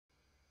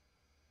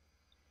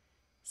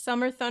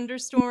Summer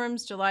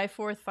thunderstorms, July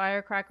 4th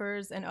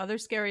firecrackers, and other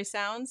scary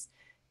sounds.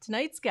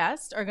 Tonight's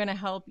guests are going to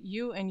help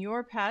you and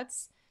your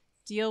pets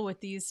deal with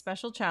these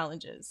special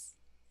challenges.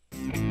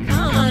 Come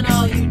on,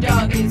 all you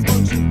doggies,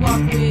 won't you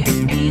walk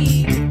with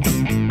me?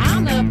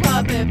 I'm the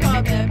puppet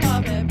dog.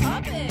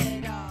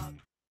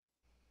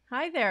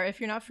 Hi there. If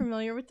you're not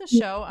familiar with the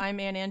show,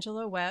 I'm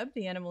Angela Webb,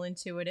 the Animal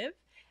Intuitive.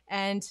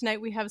 And tonight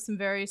we have some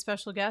very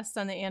special guests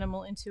on the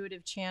Animal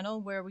Intuitive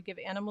channel where we give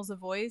animals a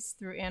voice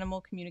through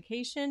animal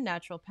communication,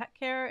 natural pet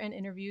care, and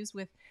interviews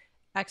with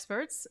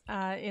experts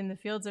in the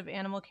fields of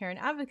animal care and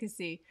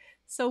advocacy.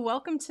 So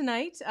welcome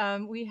tonight.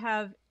 We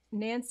have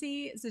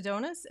Nancy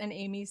Zidonis and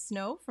Amy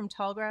Snow from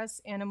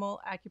Tallgrass Animal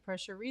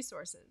Acupressure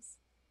Resources.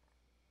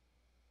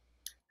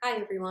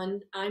 Hi everyone,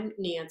 I'm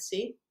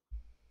Nancy,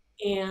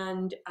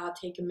 and I'll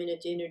take a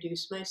minute to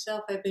introduce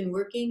myself. I've been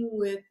working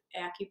with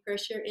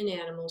acupressure in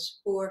animals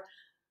for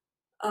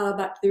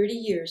about 30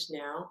 years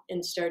now,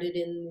 and started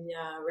in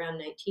around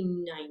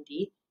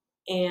 1990,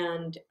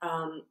 and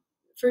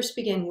first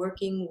began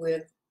working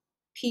with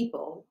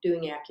people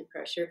doing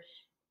acupressure,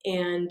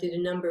 and did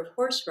a number of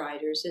horse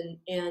riders,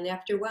 and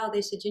after a while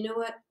they said, you know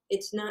what,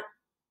 it's not,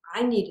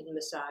 I needed a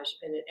massage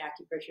and an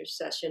acupressure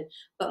session,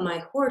 but my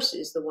horse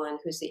is the one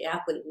who's the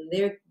athlete,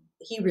 and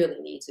he really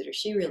needs it or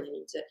she really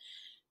needs it.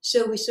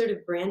 So we sort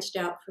of branched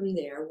out from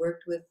there,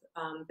 worked with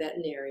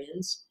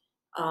veterinarians,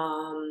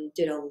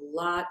 did a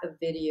lot of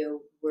video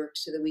work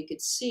so that we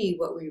could see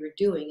what we were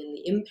doing and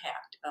the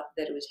impact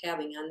that it was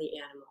having on the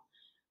animal.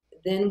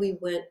 Then we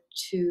went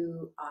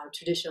to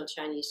traditional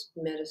Chinese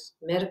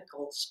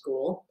medical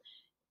school,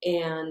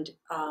 and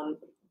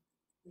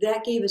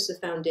that gave us the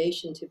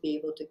foundation to be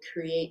able to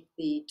create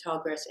the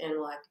Tallgrass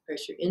Animal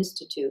Acupressure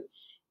Institute,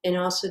 and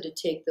also to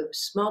take the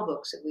small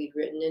books that we'd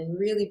written and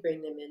really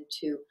bring them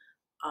into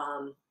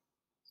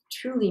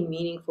truly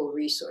meaningful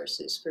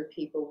resources for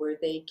people where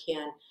they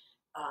can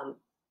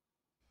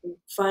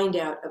find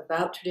out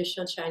about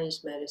traditional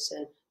Chinese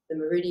medicine, the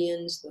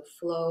meridians, the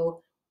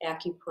flow,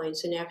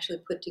 acupoints, and actually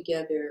put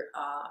together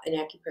an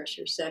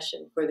acupressure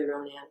session for their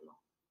own animal.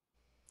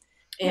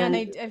 And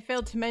I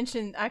failed to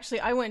mention, actually,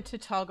 I went to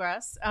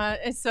Tallgrass,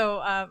 and so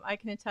I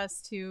can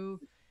attest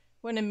to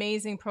what an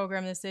amazing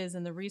program this is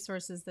and the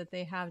resources that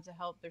they have to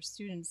help their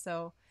students.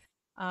 So,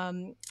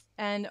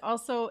 and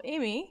also,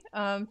 Amy,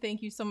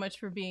 thank you so much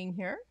for being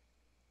here.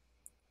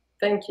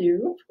 Thank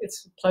you.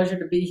 It's a pleasure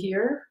to be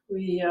here.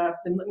 We have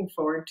been looking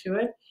forward to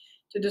it,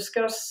 to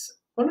discuss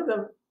one of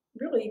the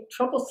really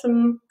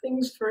troublesome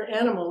things for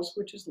animals,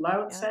 which is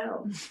loud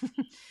sound.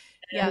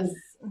 Yes.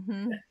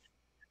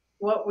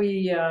 What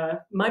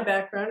my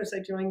background is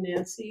I joined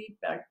Nancy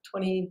back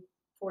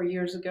 24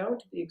 years ago,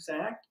 to be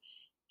exact,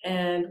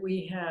 and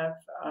we have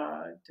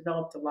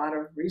developed a lot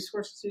of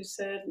resources, you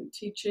said, and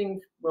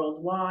teaching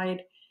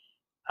worldwide.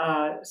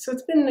 So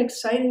it's been an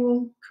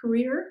exciting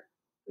career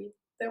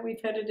that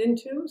we've headed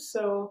into.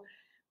 So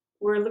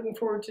we're looking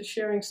forward to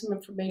sharing some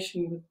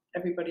information with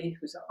everybody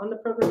who's on the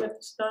program at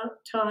this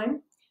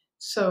time,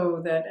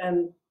 so that,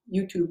 and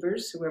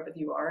YouTubers, whoever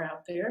you are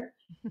out there.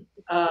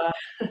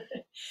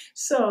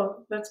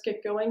 So let's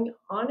get going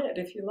on it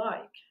if you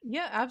like.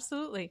 Yeah,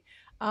 absolutely.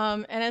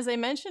 And as I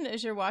mentioned,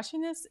 as you're watching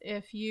this,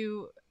 if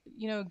you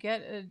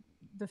get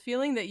the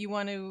feeling that you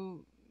want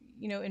to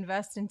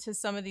invest into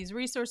some of these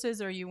resources,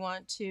 or you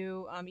want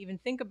to even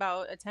think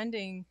about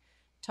attending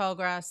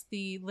Tallgrass,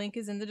 the link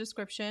is in the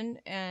description,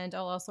 and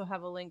I'll also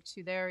have a link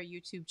to their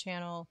YouTube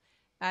channel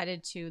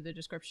added to the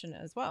description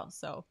as well.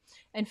 So,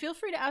 and feel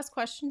free to ask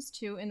questions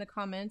too in the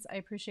comments. I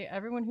appreciate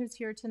everyone who's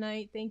here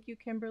tonight. Thank you,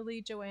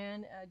 Kimberly,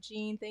 Joanne,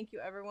 Jean. Thank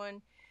you,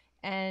 everyone.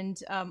 And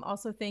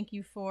also thank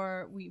you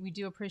for, we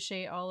do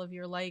appreciate all of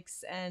your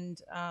likes, and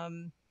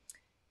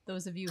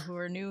those of you who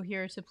are new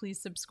here to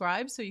please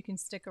subscribe so you can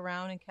stick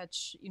around and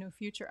catch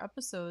future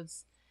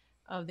episodes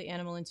of the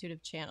Animal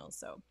Intuitive channel.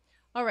 So,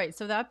 all right.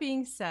 So that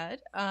being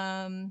said,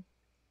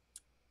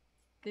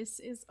 this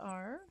is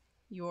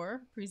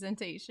your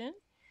presentation.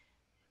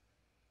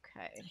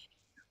 Okay.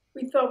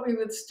 We thought we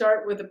would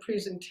start with a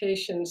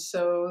presentation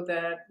so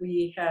that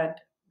we had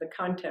the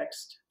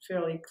context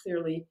fairly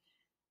clearly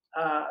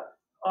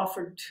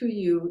offered to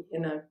you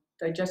in a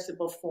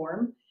digestible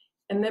form.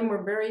 And then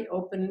we're very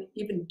open,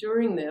 even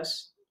during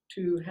this,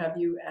 to have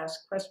you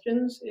ask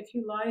questions if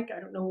you like. I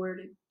don't know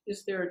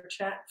is there a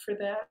chat for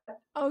that?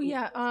 Oh,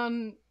 yeah.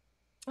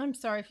 I'm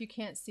sorry if you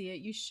can't see it.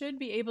 You should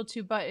be able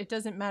to, but it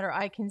doesn't matter.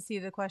 I can see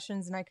the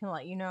questions and I can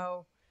let you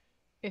know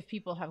if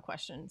people have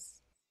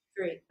questions.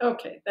 Great.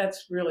 Okay,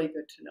 that's really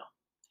good to know.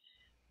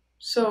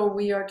 So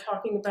we are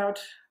talking about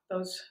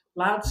those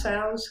loud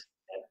sounds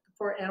that the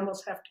poor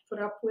animals have to put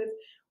up with.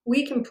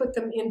 We can put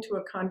them into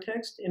a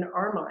context in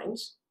our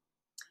minds,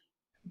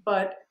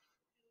 but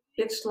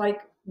it's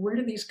like, where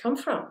do these come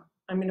from?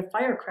 I mean, a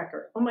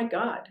firecracker. Oh my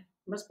God,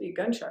 it must be a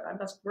gunshot. I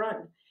must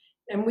run.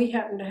 And we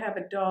happen to have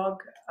a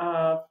dog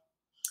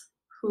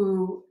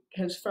who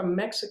is from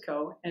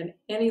Mexico, and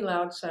any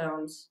loud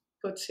sounds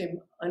puts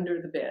him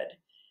under the bed.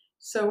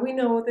 So we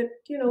know that,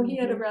 he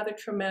had a rather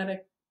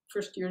traumatic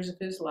first years of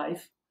his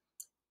life.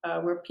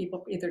 where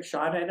people either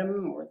shot at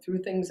him or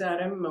threw things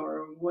at him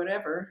or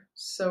whatever.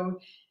 So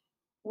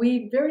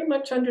we very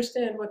much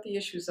understand what the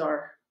issues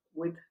are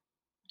with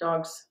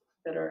dogs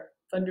that are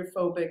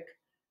thunderphobic,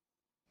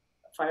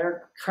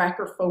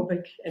 firecracker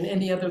phobic, and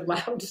any other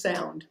loud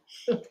sound.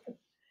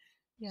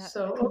 Yeah.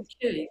 So,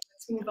 okay,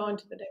 let's move on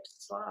to the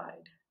next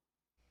slide.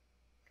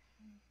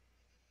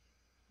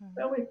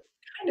 Well, we've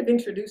kind of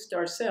introduced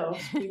ourselves.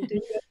 We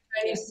did go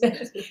to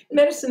Chinese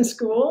medicine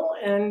school,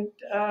 and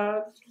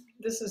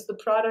this is the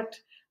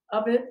product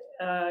of it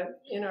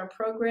in our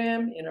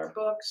program, in our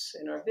books,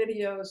 in our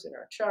videos, in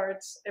our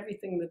charts,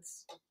 everything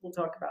that's we'll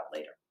talk about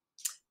later.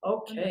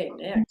 Okay,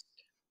 Wonderful. next.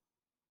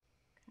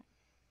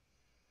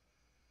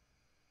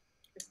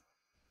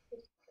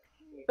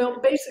 Well,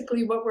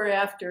 basically what we're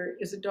after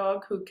is a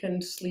dog who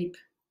can sleep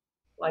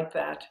like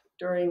that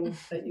during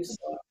that you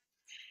saw.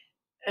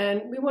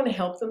 And we want to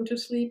help them to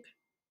sleep,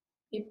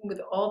 even with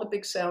all the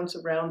big sounds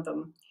around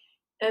them.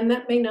 And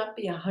that may not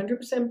be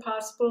 100%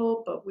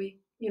 possible, but we,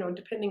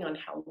 depending on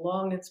how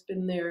long it's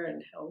been there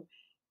and how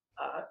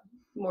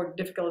more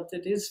difficult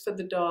it is for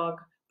the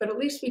dog, but at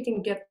least we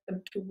can get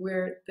them to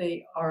where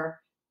they are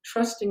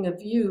trusting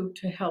of you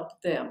to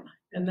help them.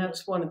 And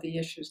that's one of the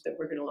issues that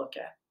we're going to look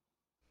at.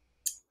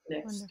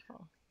 Next.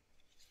 Wonderful.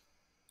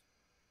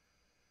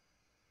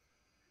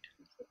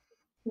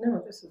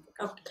 No, this is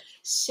the Okay.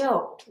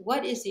 So,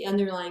 what is the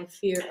underlying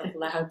fear of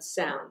loud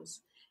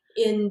sounds?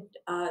 In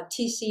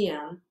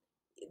TCM,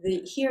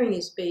 the hearing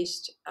is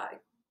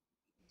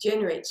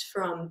generates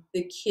from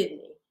the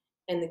kidney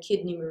and the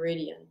kidney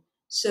meridian.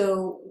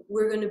 So,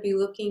 we're going to be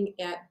looking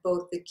at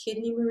both the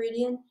kidney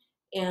meridian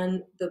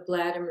and the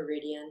bladder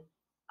meridian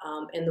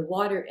and the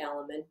water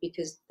element,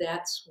 because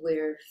that's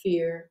where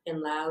fear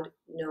and loud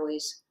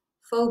noise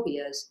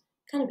phobias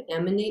kind of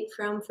emanate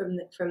from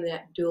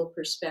that dual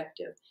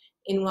perspective.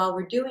 And while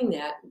we're doing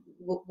that,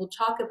 we'll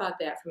talk about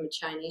that from a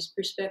Chinese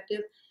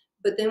perspective,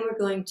 but then we're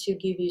going to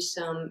give you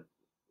some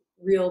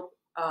real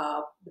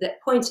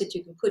points that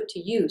you can put to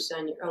use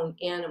on your own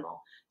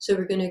animal. So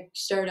we're going to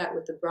start out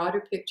with the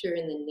broader picture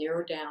and then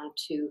narrow down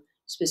to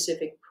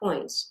specific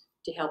points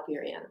to help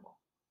your animal.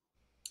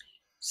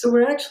 So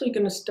we're actually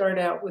going to start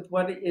out with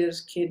what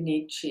is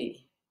kidney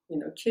qi.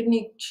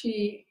 Kidney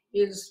qi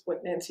is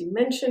what Nancy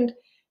mentioned,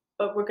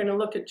 but we're going to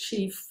look at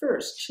qi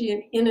first,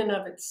 qi in and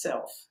of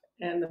itself,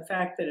 and the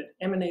fact that it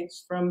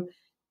emanates from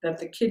that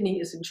the kidney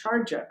is in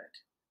charge of it.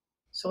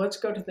 So let's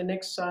go to the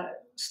next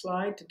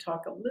slide to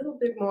talk a little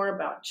bit more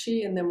about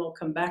qi, and then we'll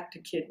come back to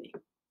kidney.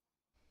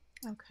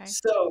 Okay.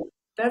 So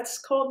that's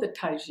called the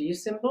Taiji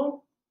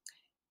symbol.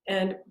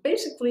 And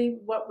basically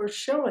what we're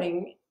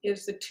showing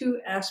is the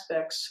two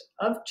aspects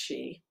of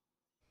qi.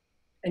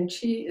 And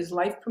qi is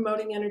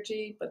life-promoting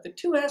energy, but the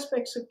two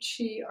aspects of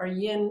qi are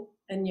yin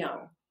and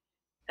yang.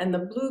 And the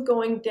blue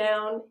going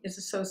down is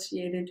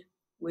associated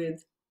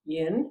with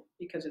yin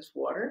because it's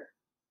water,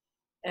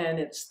 and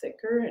it's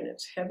thicker and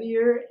it's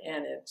heavier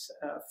and it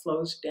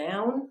flows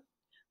down,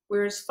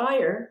 whereas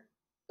fire,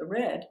 the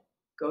red,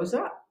 goes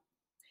up.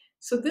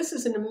 So this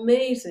is an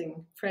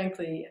amazing,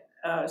 frankly,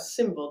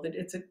 symbol that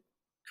it's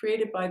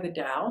created by the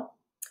Tao.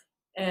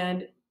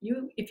 And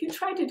if you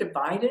try to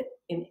divide it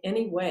in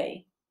any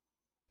way,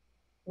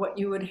 what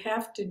you would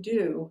have to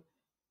do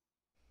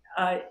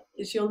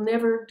is you'll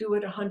never do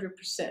it 100%.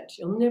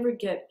 You'll never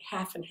get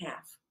half and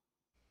half.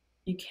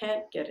 You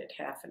can't get it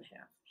half and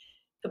half.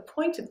 The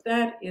point of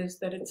that is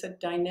that it's a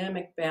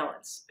dynamic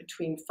balance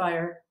between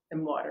fire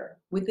and water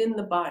within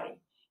the body.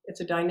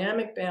 It's a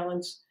dynamic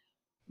balance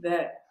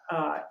that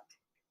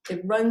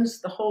it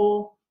runs the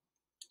whole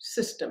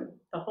system,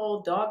 the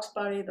whole dog's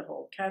body, the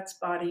whole cat's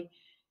body,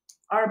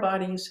 our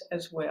bodies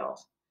as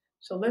well.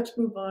 So let's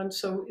move on.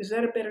 So is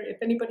that if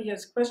anybody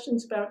has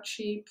questions about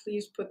qi,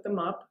 please put them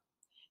up.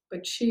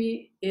 But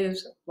qi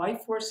is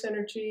life force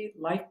energy,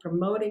 life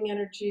promoting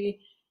energy.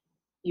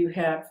 You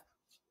have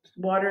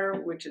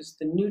water, which is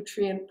the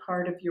nutrient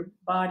part of your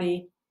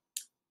body.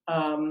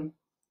 And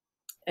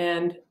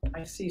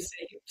I see,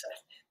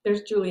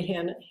 there's Julie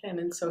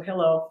Hannon, so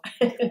hello.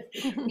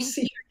 We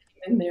see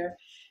her in there.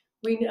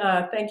 We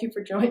thank you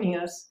for joining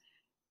us.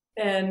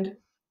 And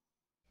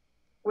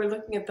we're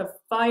looking at the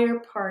fire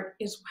part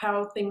is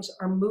how things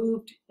are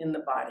moved in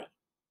the body.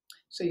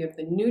 So you have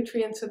the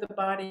nutrients of the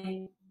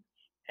body,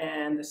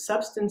 and the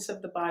substance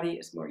of the body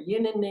is more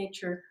yin in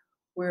nature,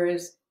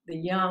 whereas the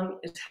yang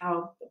is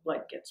how the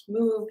blood gets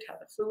moved, how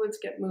the fluids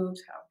get moved,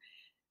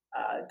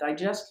 how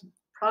digestive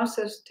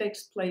process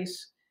takes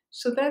place.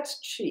 So that's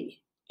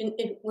qi. And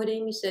what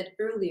Amy said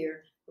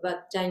earlier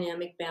about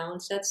dynamic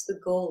balance, that's the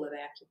goal of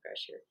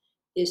acupressure,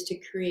 is to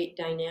create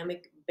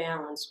dynamic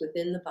balance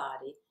within the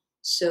body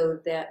so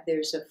that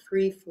there's a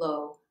free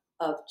flow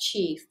of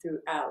qi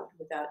throughout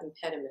without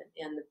impediment,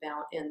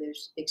 and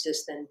there's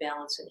exists then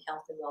balance and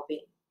health and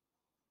well-being.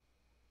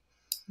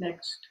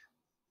 Next.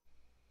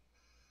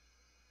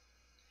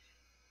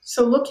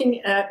 So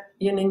looking at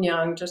yin and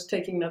yang, just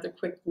taking another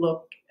quick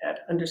look at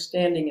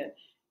understanding it.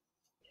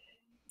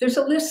 There's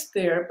a list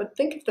there, but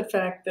think of the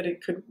fact that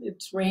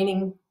it's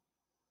raining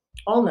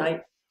all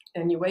night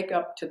and you wake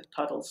up to the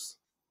puddles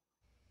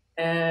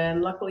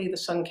and luckily the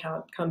sun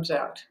comes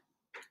out.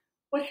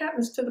 What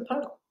happens to the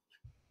puddle?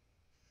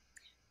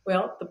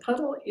 Well, the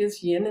puddle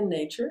is yin in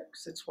nature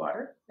because it's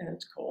water and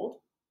it's cold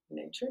in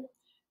nature.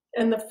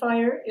 And the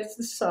fire is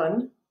the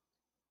sun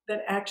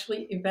that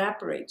actually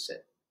evaporates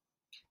it.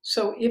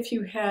 So if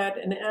you had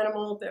an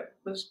animal that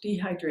was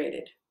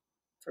dehydrated,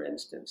 for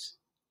instance,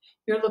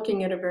 you're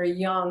looking at a very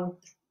young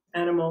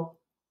animal.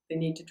 They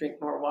need to drink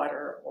more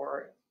water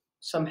or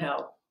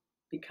somehow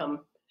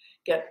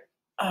get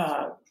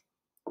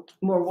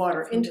more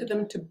water into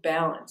them to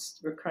balance.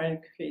 We're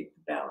trying to create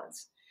the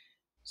balance.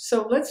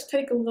 So let's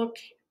take a look,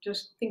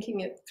 just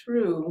thinking it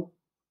through,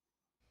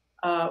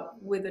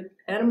 with an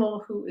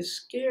animal who is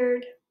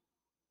scared,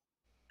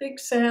 big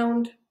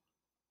sound,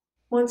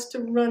 wants to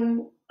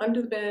run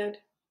under the bed,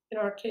 in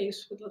our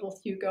case with little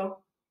Hugo,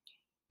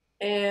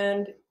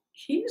 and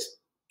he's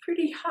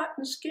pretty hot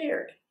and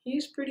scared.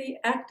 He's pretty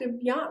active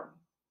young.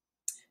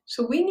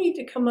 So we need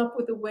to come up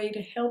with a way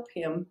to help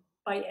him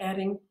by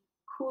adding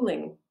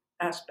cooling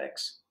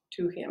aspects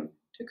to him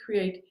to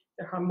create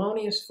the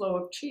harmonious flow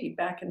of qi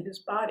back in his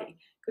body.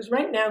 Because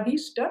right now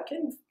he's stuck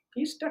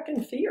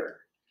in fear.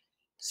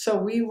 So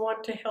we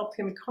want to help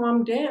him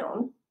calm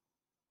down,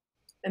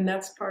 and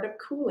that's part of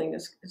cooling,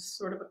 is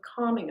sort of a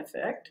calming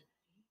effect.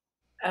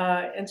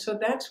 And so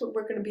that's what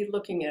we're going to be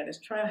looking at, is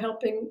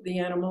helping the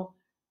animal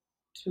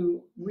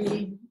to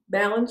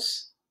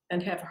rebalance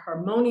and have a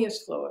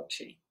harmonious flow of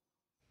qi.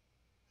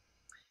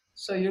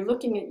 So you're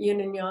looking at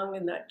yin and yang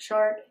in that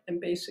chart, and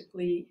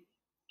basically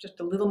just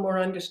a little more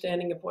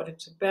understanding of what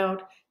it's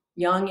about.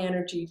 Yang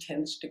energy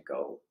tends to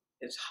go,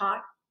 it's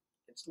hot,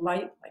 it's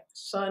light like the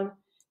sun,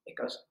 it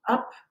goes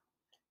up,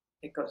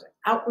 it goes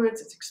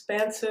outwards, it's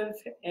expansive,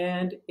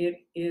 and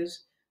it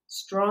is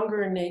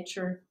stronger in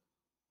nature.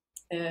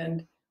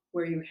 And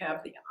where you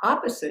have the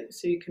opposite,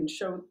 so you can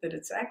show that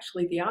it's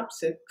actually the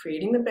opposite,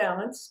 creating the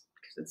balance,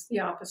 because it's the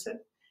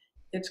opposite.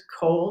 It's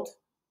cold,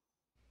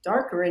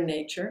 darker in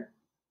nature,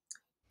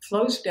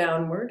 flows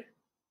downward,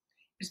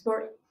 is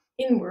more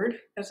inward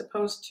as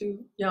opposed to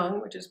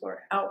yang, which is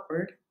more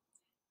outward,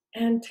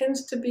 and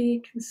tends to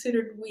be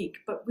considered weak.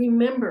 But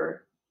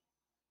remember,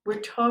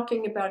 we're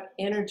talking about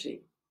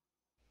energy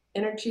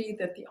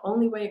that the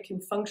only way it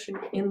can function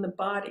in the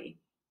body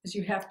is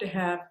you have to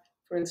have,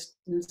 for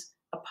instance,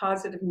 a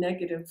positive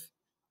negative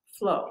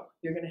flow.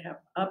 You're going to have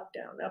up,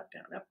 down, up,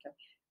 down, up, down,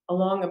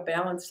 along a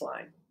balance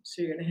line.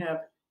 So you're going to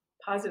have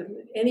positive,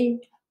 any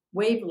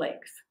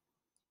wavelength,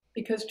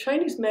 because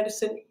Chinese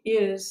medicine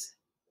is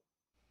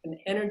an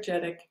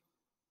energetic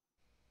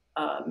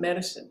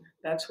medicine.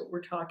 That's what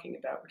we're talking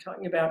about. We're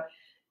talking about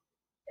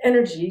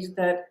energies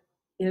that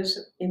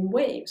is in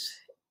waves.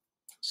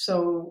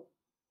 So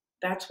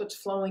that's what's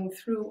flowing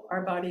through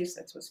our bodies.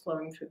 That's what's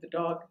flowing through the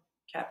dog,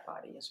 cat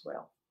body as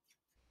well.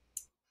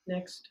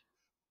 Next.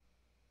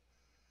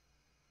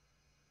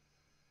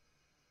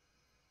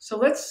 So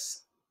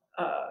let's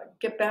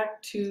get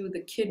back to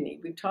the kidney.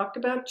 We've talked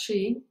about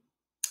qi.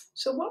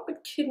 So what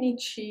would kidney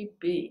qi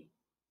be?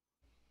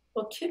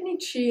 Well, kidney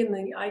qi and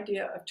the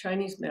idea of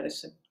Chinese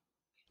medicine,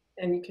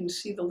 and you can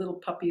see the little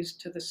puppies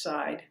to the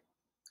side.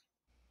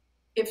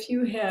 If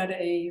you had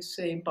a,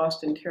 say,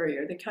 Boston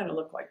Terrier, they kind of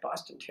look like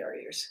Boston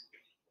Terriers.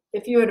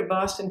 If you had a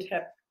Boston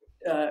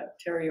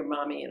Terrier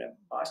mommy and a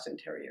Boston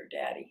Terrier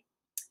daddy,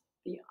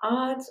 the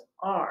odds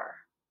are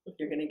that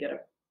you're going to get a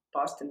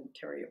Boston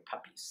Terrier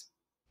puppies.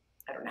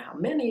 I don't know how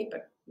many,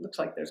 but it looks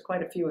like there's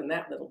quite a few in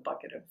that little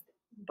bucket of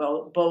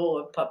bowl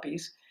of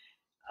puppies.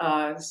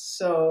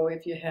 So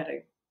if you had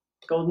a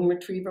Golden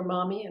Retriever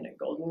mommy and a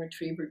Golden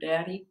Retriever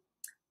daddy,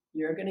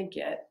 you're going to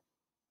get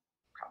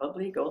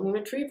probably Golden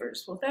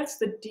Retrievers. Well, that's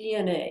the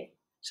DNA.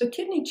 So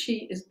kidney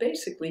qi is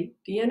basically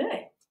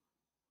DNA,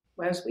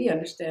 as we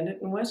understand it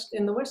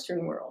in the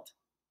Western world.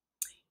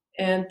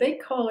 And they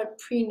call it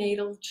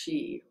prenatal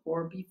qi,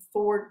 or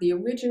before the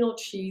original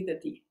qi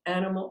that the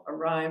animal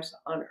arrives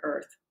on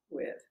Earth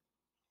with.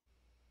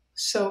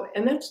 So,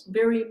 and that's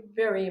very,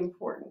 very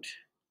important.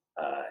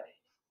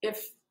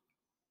 If,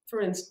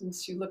 for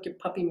instance, you look at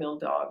puppy mill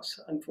dogs,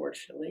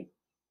 unfortunately,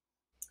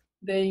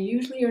 they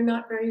usually are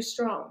not very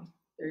strong.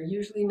 They're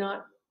usually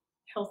not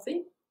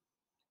healthy.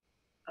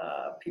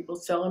 People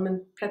sell them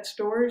in pet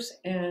stores,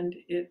 and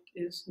it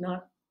is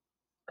not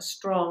a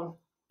strong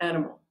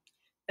animal.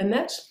 And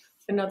that's,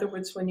 in other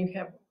words, when you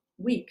have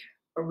weak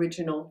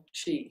original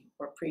qi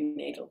or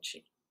prenatal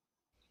qi.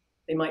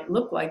 They might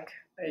look like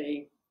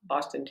a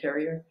Boston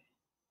Terrier,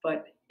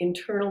 but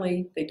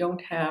internally they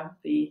don't have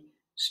the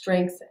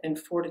strength and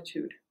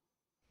fortitude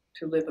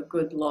to live a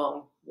good,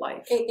 long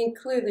life. And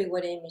clearly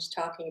what Amy's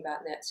talking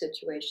about in that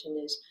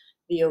situation is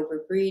the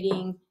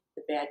overbreeding,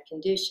 the bad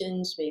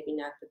conditions, maybe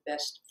not the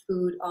best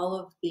food, all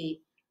of the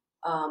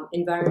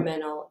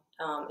environmental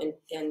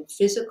and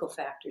physical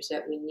factors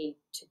that we need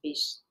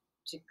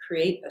to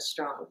create a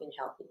strong and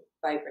healthy,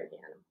 vibrant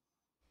animal.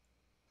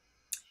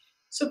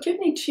 So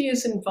kidney qi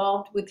is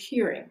involved with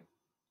hearing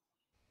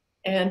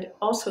and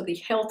also the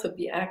health of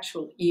the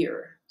actual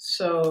ear.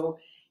 So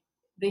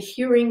the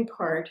hearing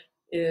part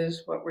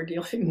is what we're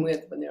dealing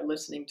with when they're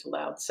listening to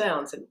loud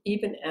sounds. And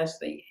even as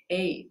they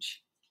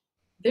age,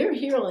 they're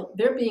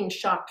being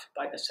shocked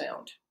by the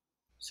sound.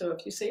 So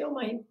if you say, oh,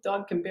 my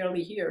dog can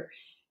barely hear,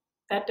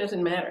 that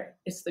doesn't matter.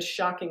 It's the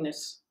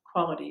shockingness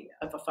quality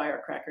of a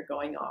firecracker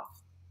going off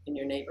in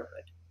your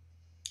neighborhood.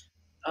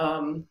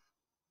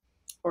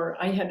 Or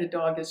I had a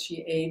dog as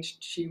she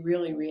aged, she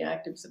really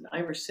reacted, it was an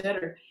Irish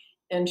setter,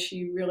 and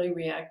she really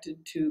reacted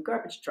to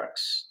garbage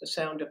trucks, the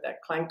sound of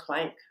that clank,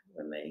 clank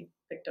when they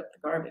picked up the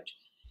garbage.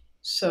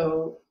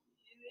 So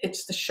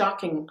it's the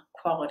shocking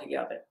quality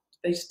of it.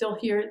 They still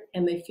hear it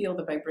and they feel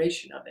the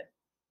vibration of it.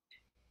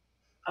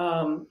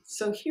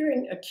 So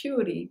hearing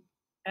acuity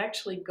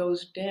actually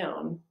goes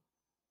down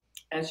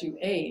as you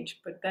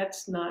age, but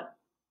that's not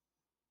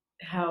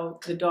how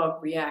the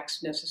dog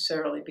reacts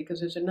necessarily, because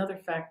there's another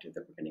factor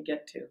that we're going to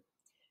get to.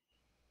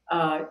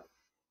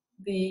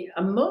 The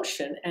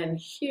emotion, and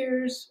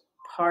here's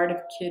part of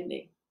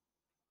kidney.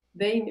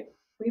 We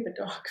have a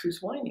dog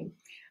who's whining.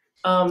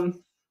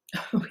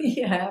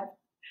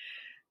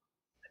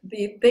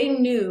 They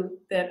knew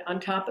that on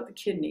top of the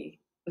kidney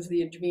was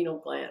the adrenal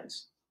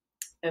glands,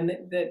 and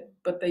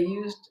but they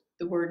used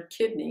the word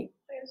kidney.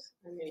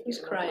 Who's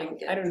crying?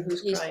 I don't know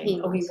who's crying. He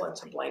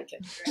wants a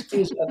blanket.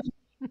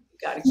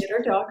 Got to get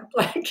our dog a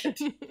blanket.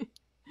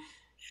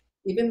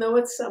 Even though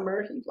it's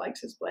summer, he likes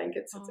his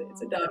blankets.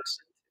 It's a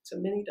dachshund. It's a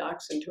mini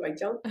dachshund who I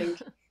don't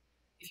think,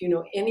 if you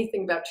know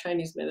anything about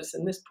Chinese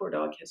medicine, this poor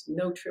dog has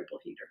no triple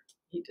heater.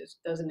 He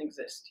just doesn't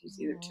exist. He's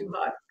either too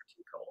hot or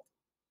too cold.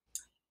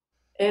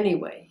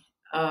 Anyway,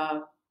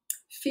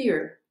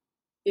 fear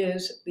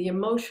is the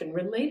emotion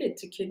related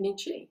to kidney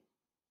qi,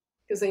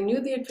 because they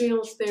knew the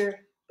adrenals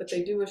there, but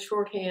they do a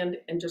shorthand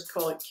and just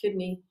call it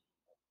kidney,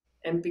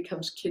 and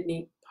becomes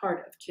kidney,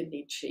 part of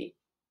kidney qi.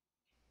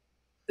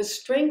 The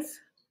strength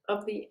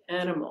of the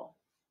animal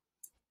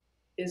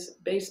is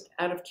based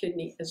out of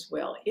kidney as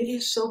well. It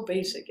is so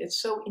basic.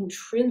 It's so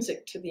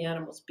intrinsic to the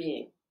animal's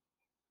being.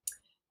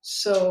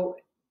 So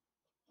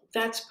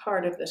that's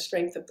part of the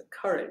strength of the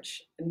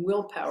courage and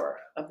willpower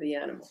of the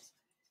animal.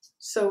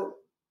 So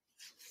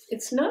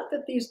it's not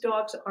that these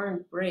dogs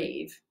aren't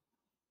brave.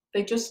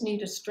 They just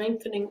need a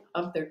strengthening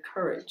of their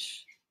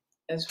courage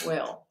as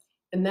well.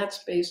 And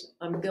that's based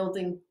on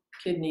building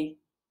kidney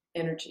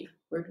energy.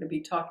 We're going to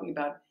be talking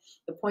about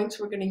the points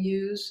we're going to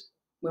use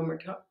when we're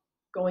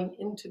going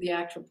into the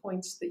actual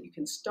points that you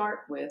can start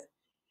with.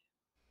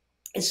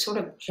 It's sort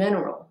of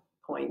general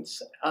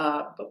points,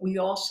 but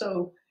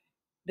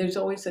there's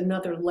always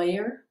another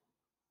layer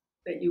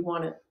that you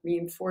want to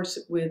reinforce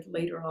it with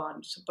later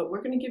on. But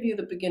we're going to give you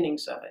the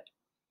beginnings of it.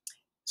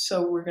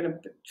 So we're going to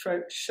try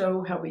to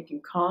show how we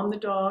can calm the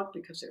dog,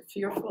 because they're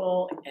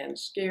fearful and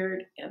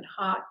scared and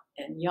hot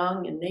and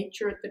young in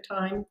nature at the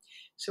time.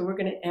 So we're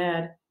going to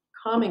add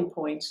calming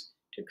points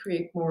to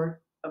create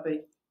more of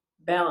a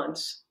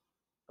balance,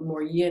 a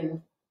more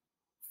yin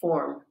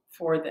form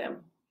for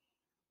them.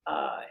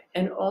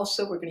 And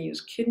also we're going to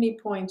use kidney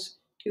points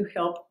to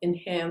help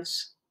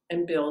enhance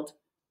and build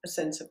a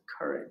sense of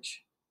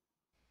courage.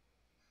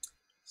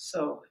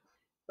 So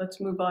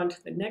let's move on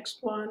to the next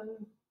one.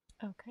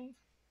 Okay.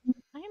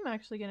 I am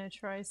actually going to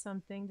try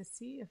something to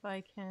see if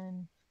I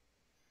can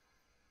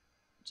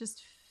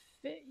just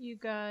fit you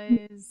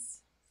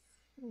guys.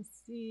 Let's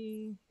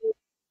see.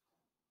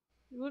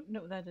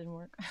 No, that didn't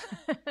work.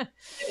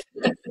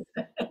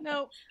 Nope.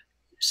 No,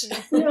 that's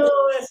not going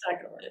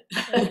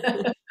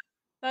to work.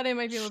 Thought I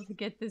might be able to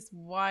get this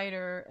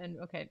wider, and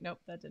okay, nope,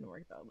 that didn't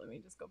work though. Let me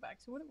just go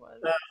back to what it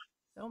was.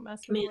 Don't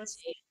mess with what's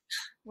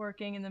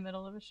working in the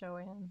middle of a show,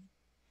 Anne.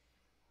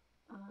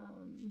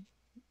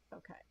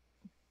 Okay.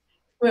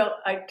 Well,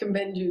 I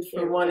commend you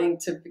for wanting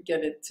to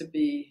get it to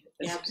be,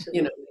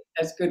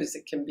 as good as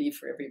it can be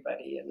for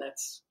everybody, and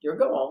that's your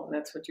goal, and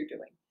that's what you're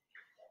doing.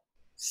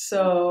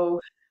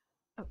 So,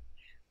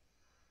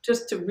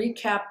 just to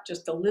recap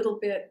just a little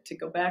bit, to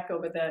go back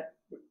over that,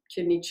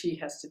 kidney qi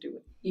has to do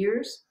with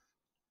ears,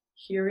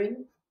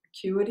 hearing,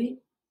 acuity.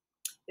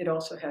 It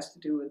also has to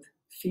do with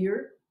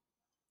fear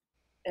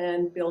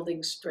and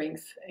building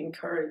strength and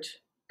courage,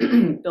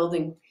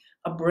 building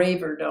a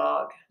braver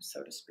dog,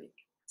 so to speak.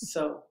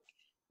 So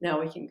now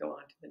we can go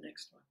on to the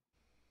next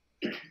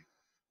one.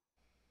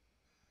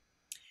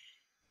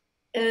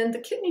 And the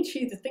kidney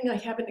qi, the thing I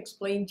haven't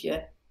explained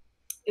yet,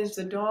 is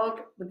the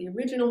dog with the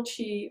original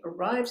qi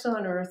arrives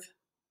on Earth,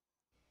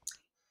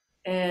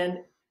 and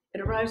it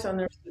arrives on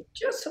Earth with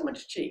just so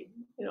much qi.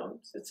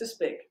 It's this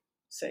big.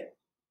 Say,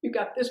 you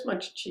got this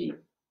much qi,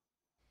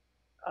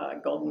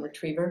 golden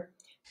retriever.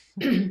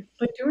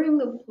 But during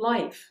the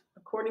life,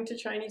 according to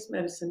Chinese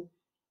medicine,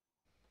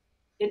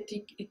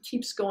 it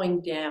keeps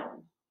going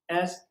down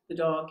as the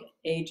dog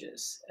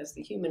ages, as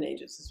the human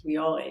ages, as we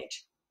all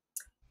age.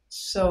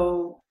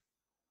 So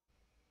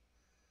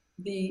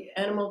the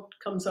animal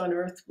comes on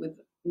Earth with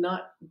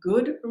not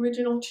good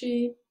original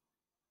qi,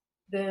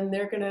 then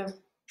their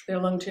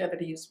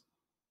longevity is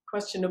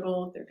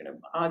questionable.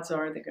 Odds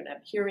are they're going to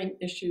have hearing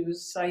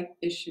issues, sight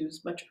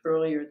issues much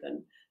earlier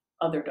than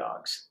other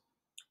dogs.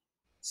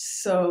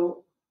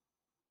 So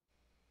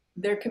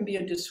there can be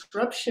a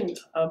disruption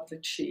of the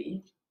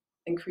chi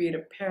and create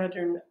a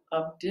pattern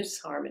of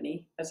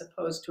disharmony as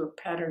opposed to a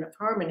pattern of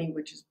harmony,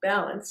 which is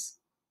balance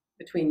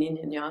between yin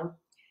and yang.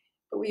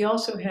 But we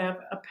also have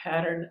a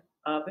pattern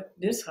of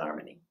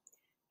disharmony.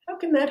 How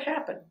can that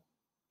happen?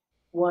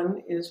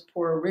 One is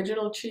poor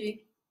original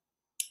chi,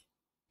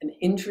 an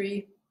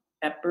injury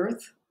at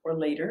birth or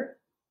later,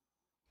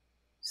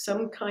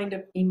 some kind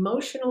of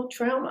emotional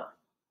trauma,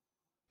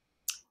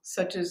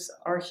 such as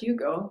our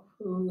Hugo,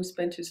 who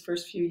spent his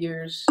first few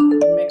years in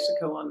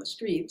Mexico on the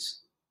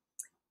streets.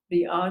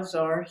 The odds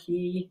are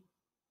he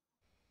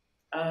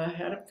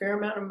had a fair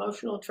amount of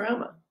emotional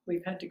trauma.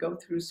 We've had to go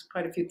through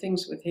quite a few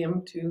things with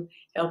him to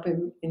help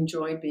him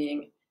enjoy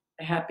being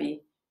a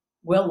happy,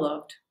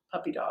 well-loved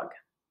puppy dog.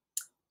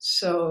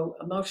 So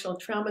emotional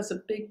trauma is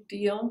a big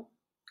deal.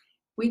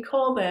 We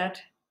call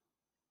that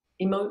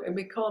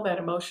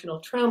emotional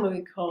trauma.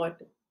 We call it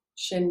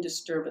Shen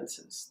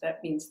disturbances.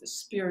 That means the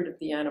spirit of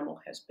the animal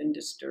has been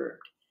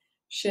disturbed.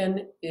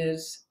 Shen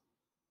is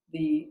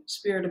the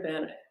spirit of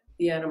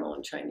the animal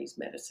in Chinese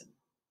medicine.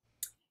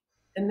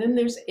 And then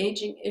there's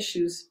aging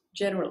issues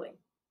generally.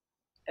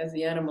 As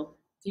the animal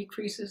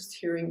decreases,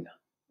 hearing,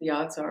 the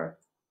odds are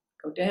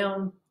go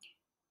down,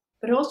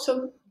 but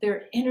also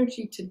their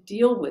energy to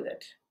deal with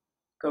it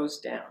goes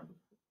down.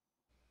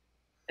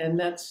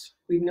 And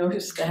we've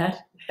noticed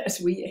that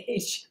as we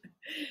age,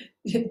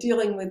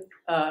 dealing with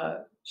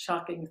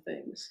shocking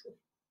things.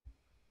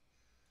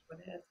 What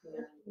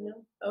happened?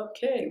 No?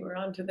 Okay, we're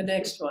on to the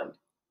next one.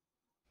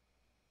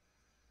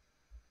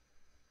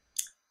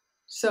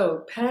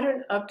 So,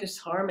 pattern of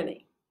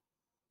disharmony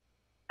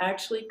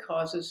actually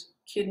causes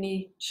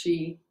kidney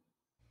chi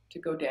to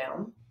go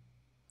down,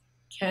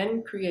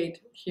 can create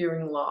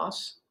hearing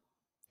loss,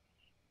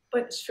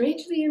 but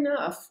strangely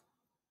enough,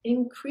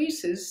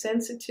 increases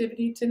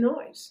sensitivity to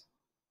noise.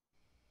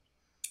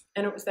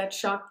 And it was that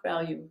shock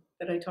value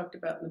that I talked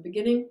about in the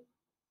beginning.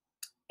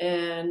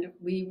 And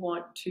we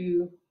want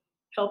to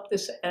help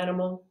this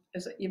animal,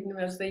 even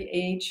as they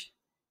age,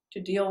 to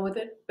deal with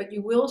it. But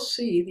you will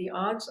see the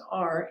odds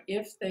are,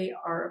 if they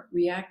are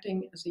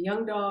reacting as a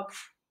young dog,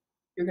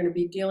 you're going to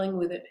be dealing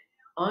with it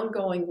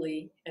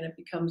ongoingly, and it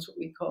becomes what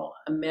we call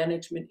a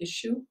management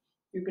issue.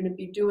 You're going to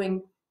be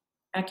doing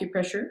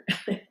acupressure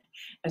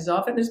as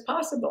often as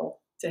possible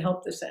to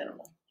help this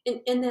animal.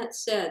 And that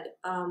said,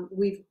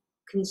 we've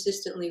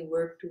consistently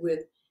worked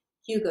with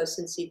Hugo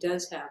since he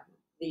does have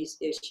these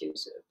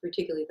issues,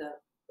 particularly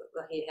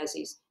he has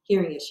these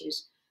hearing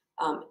issues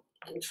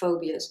and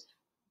phobias.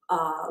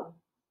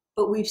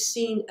 But we've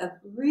seen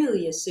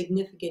really a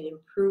significant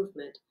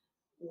improvement.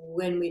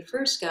 When we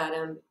first got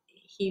him,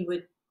 he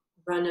would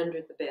run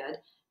under the bed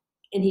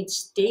and he'd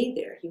stay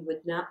there. He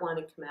would not want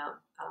to come out.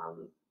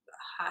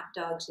 Hot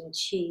dogs and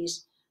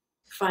cheese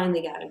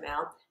finally got him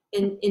out.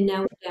 And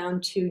now we're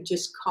down to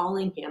just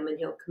calling him and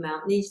he'll come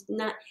out. And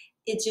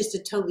it's just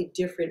a totally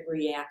different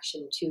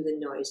reaction to the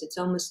noise. It's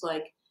almost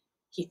like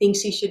he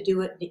thinks he should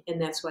do it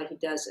and that's why he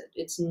does it.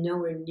 It's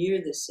nowhere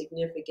near the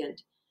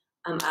significant,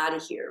 I'm out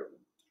of here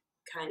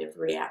kind of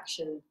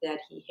reaction that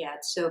he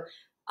had. So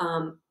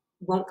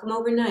won't come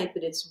overnight,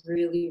 but it's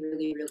really,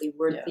 really, really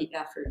worth the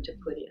effort to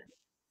put in.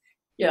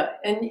 Yeah,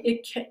 and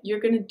you're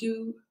going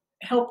to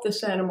help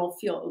this animal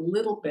feel a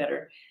little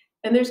better.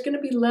 And there's going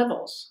to be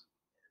levels.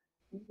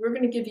 We're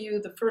going to give you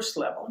the first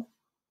level,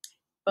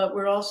 but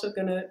we're also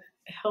going to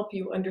help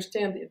you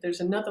understand that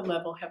there's another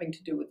level having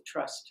to do with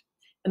trust.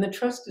 And the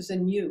trust is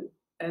in you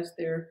as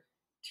their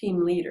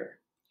team leader,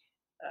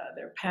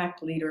 their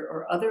pack leader,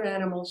 or other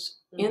animals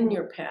in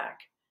your pack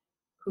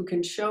who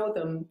can show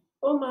them,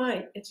 oh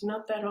my, it's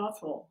not that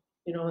awful,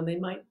 and they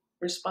might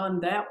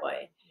respond that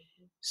way.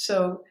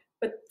 So,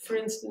 but for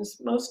instance,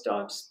 most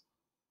dogs,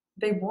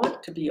 they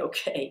want to be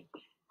okay.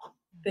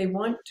 They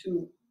want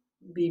to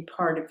be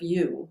part of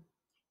you.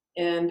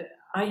 And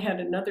I had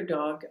another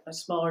dog, a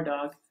smaller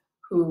dog,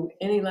 who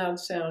any loud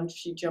sound,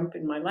 she'd jump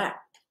in my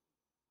lap.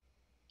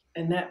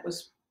 And that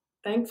was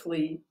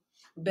thankfully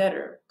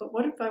better. But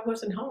what if I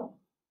wasn't home?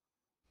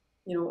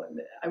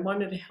 I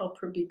wanted to help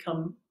her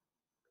become,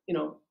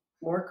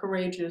 more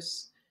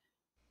courageous,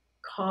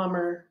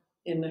 calmer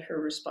in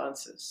her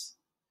responses.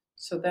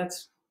 So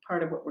that's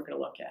part of what we're going to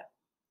look at.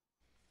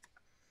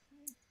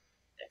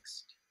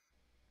 Next.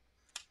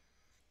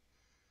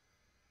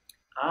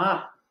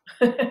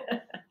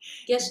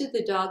 Guess who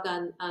the dog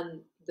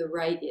on the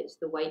right is?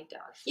 The white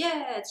dog.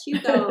 Yeah, it's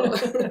Hugo.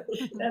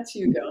 That's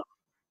Hugo.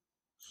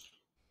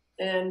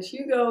 And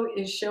Hugo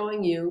is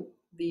showing you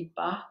the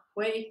Ba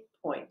Hui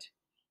point.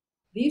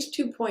 These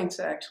 2 points,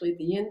 actually,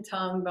 the Yin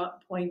Tang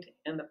point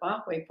and the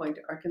Ba Hui point,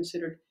 are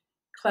considered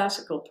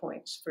classical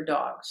points for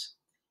dogs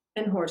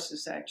and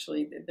horses,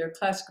 actually. They're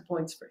classical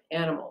points for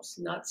animals,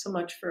 not so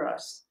much for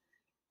us.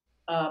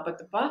 But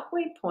the Ba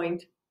Hui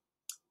point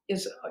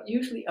is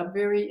usually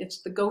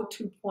it's the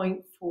go-to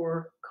point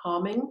for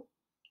calming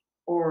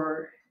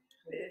or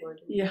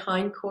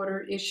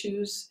hindquarter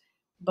issues.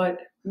 But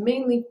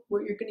mainly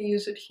what you're going to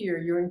use it here,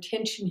 your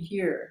intention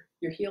here,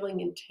 your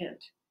healing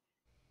intent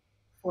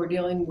for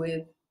dealing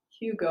with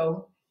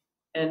Hugo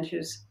and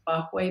his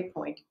Bahway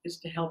point is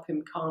to help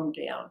him calm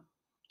down.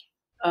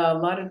 A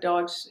lot of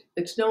dogs,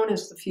 it's known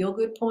as the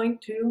feel-good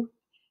point too.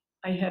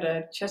 I had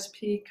a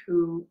Chesapeake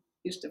who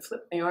used to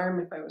flip my arm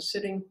if I was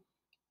sitting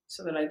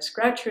so that I'd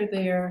scratch her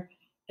there,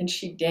 and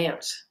she'd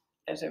dance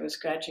as I was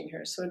scratching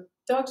her. So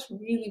dogs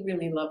really,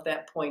 really love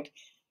that point.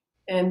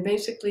 And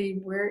basically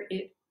where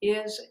it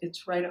is,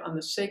 it's right on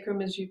the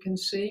sacrum, as you can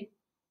see.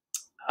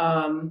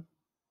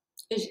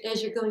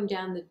 As you're going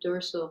down the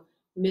dorsal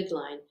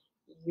midline,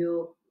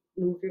 you'll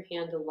move your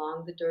hand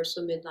along the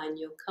dorsal midline.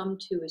 You'll come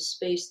to a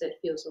space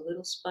that feels a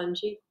little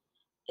spongy,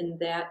 and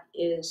that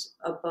is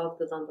above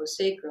the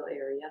lumbosacral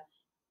area,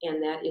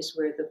 and that is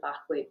where the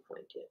Bahway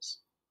point is.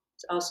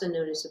 It's also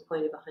known as the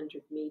point of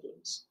 100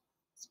 meetings.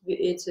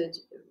 It's a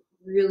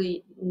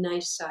really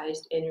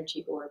nice-sized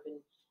energy orb and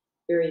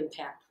very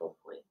impactful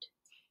point.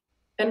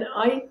 And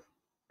I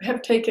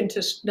have taken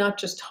to not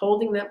just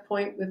holding that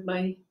point with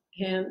my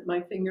hand,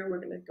 my finger. We're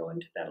going to go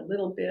into that a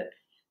little bit.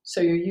 So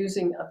you're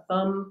using a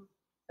thumb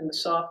and the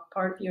soft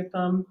part of your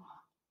thumb,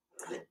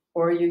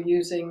 or you're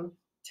using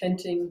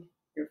tenting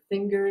your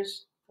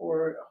fingers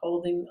for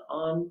holding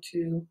on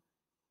to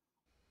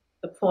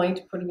the point,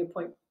 putting your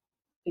point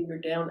finger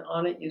down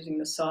on it using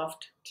the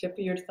soft tip of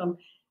your thumb.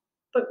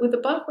 But with the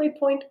Bahway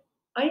point,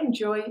 I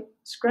enjoy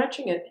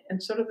scratching it,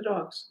 and so do the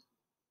dogs.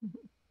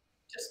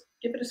 Just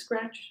give it a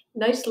scratch.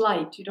 Nice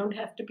light. You don't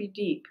have to be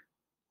deep,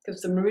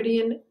 because the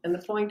meridian and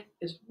the point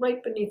is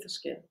right beneath the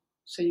skin.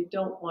 So you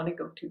don't want to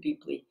go too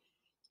deeply,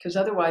 because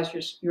otherwise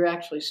you're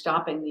actually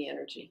stopping the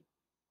energy,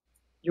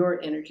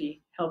 your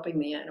energy, helping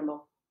the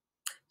animal.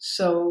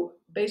 So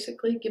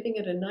basically giving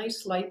it a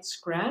nice light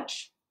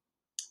scratch,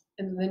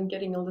 and then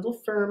getting a little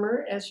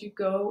firmer as you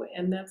go.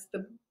 And that's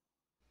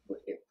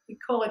we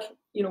call it,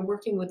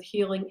 working with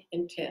healing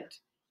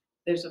intent.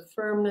 There's a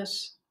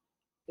firmness,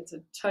 it's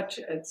a touch,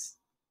 it's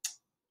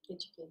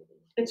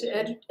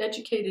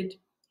educated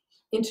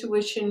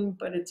intuition,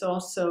 but it's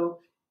also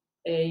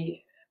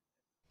a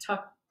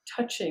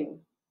touching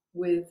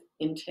with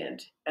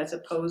intent, as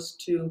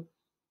opposed to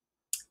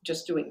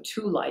just doing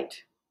too light.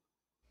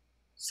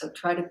 So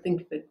try to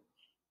think of it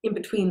in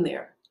between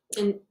there.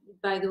 And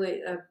by the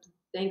way,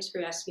 thanks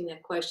for asking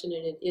that question,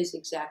 and it is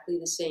exactly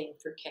the same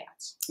for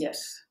cats.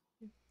 Yes.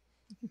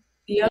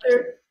 The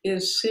other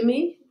is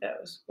Simi. That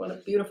was one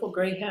of beautiful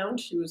greyhound.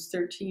 She was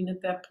 13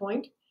 at that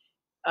point,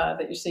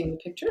 that you're seeing the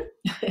picture.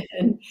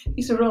 And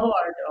these are all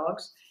our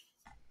dogs.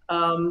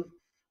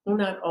 Well,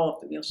 not all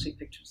of them. You'll see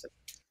pictures of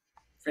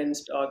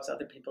friends' dogs,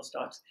 other people's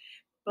dogs.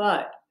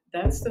 But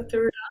that's the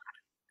third eye.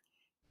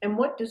 And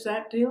what does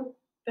that do?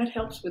 That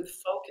helps with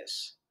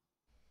focus.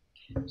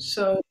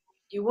 So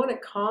you want to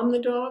calm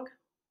the dog.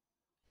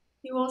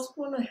 You also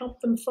want to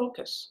help them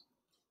focus.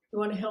 You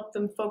want to help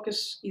them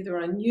focus either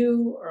on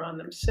you or on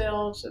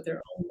themselves or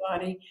their own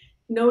body.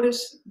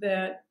 Notice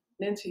that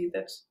Nancy,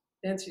 that's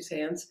Nancy's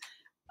hands,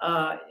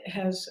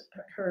 has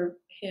her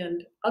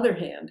other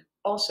hand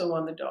also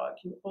on the dog.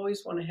 You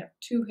always want to have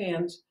two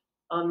hands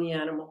on the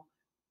animal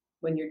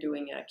when you're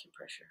doing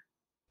acupressure.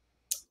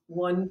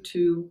 One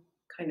to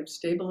kind of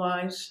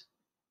stabilize,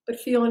 but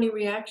feel any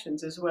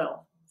reactions as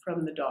well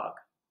from the dog.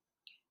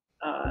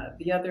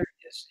 The other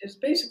is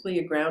basically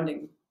a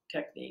grounding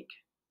technique.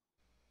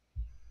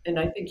 And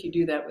I think you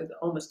do that with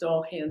almost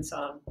all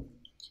hands-on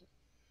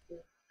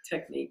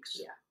techniques.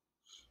 Yeah.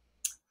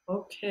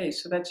 Okay,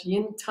 so that's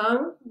yin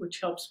tang, which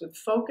helps with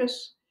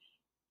focus,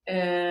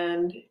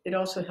 and it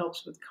also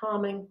helps with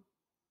calming,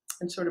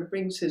 and sort of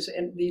brings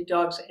the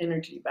dog's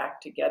energy back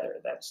together.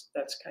 That's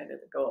kind of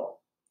the goal.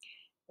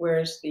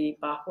 Whereas the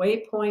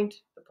Bahway point,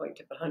 the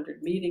point of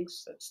 100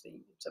 meetings, it's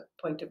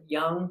a point of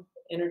yang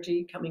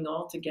energy coming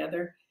all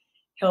together,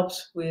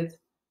 helps with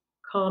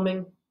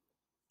calming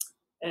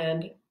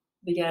and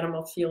the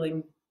animal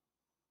feeling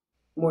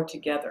more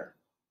together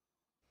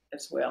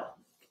as well.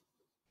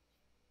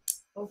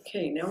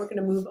 Okay, now we're going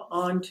to move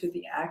on to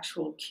the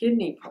actual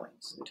kidney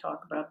points and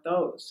talk about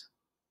those.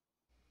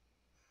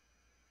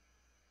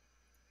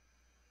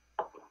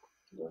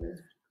 You want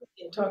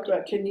to talk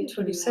about kidney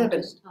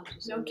 27?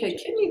 Okay,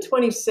 kidney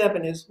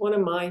 27 is one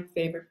of my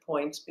favorite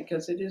points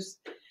because it is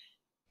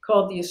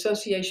called the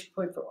association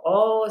point for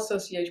all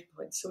association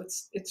points. So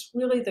it's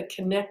really the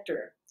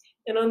connector.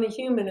 And on the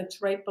human,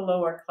 it's right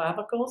below our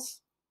clavicles.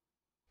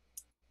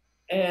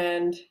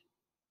 And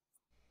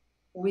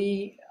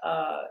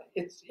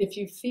if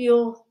you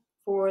feel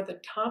for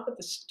the top of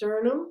the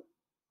sternum,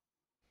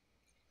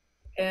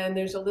 and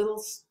there's a little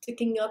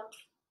sticking up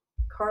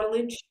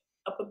cartilage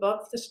up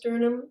above the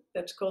sternum,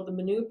 that's called the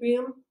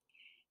manubrium.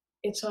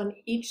 It's on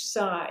each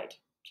side.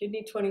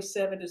 Kidney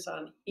 27 is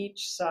on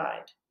each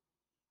side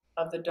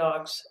of the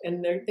dogs,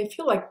 and they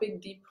feel like big,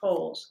 deep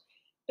holes.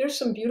 There's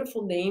some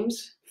beautiful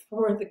names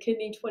for the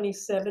kidney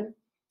 27.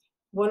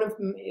 One of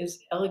them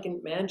is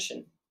Elegant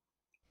Mansion,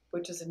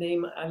 which is a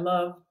name I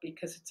love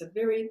because it's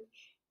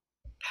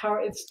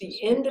it's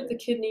the end of the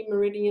kidney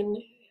meridian.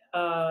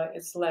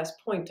 It's the last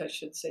point, I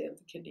should say, of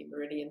the kidney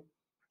meridian.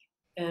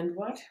 And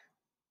what?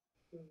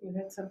 You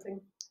had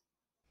something?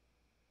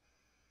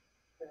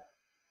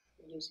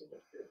 Using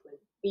it for when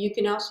you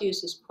can also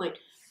use this point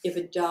if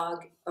a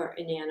dog or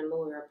an animal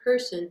or a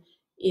person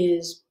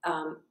is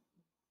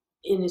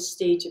in a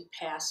stage of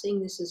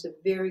passing. This is a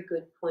very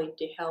good point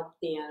to help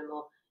the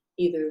animal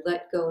either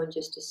let go and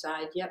just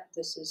decide, yep,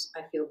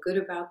 I feel good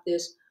about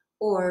this,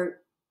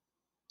 or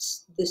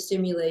the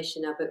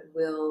stimulation of it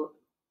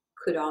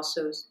could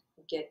also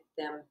get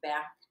them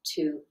back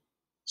to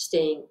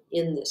staying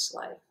in this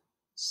life.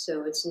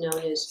 So it's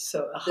known as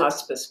a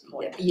hospice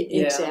point.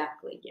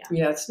 Exactly.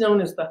 Yeah, it's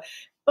known as but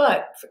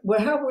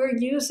how we're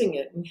using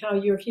it and how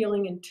your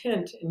healing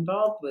intent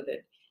involved with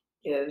it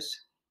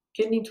is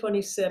Kidney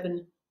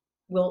 27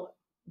 will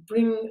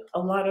bring a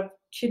lot of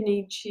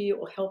kidney chi. It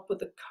will help with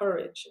the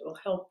courage. It will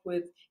help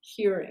with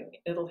hearing.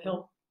 It'll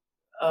help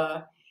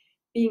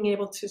being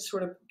able to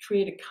sort of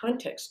create a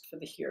context for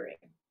the hearing.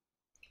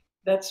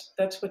 That's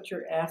what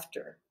you're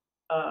after,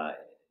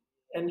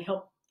 and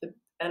help the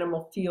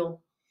animal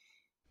feel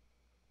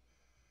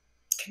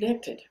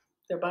connected,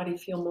 their body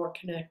feel more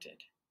connected.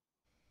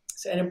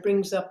 So, and it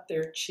brings up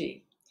their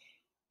chi.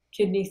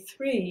 Kidney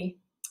 3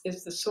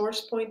 is the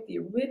source point, the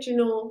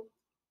original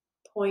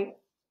point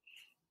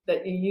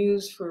that you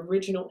use for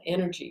original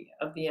energy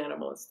of the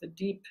animal. It's the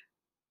deep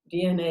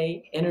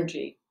DNA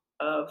energy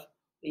of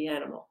the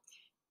animal.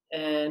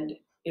 And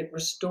it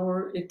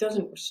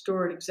doesn't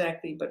restore it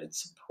exactly, but it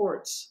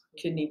supports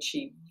kidney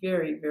chi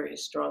very, very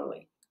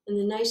strongly. And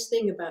the nice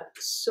thing about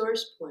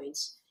source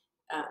points,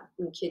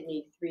 in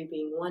kidney 3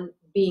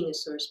 being a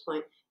source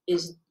point,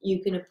 is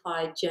you can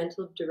apply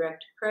gentle,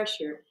 direct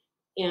pressure.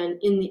 And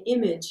in the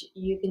image,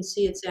 you can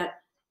see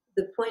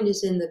the point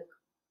is in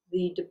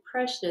the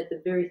depression at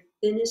the very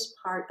thinnest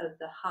part of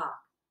the hock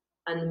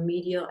on the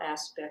medial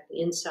aspect,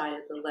 the inside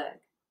of the leg.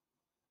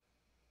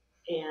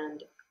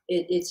 And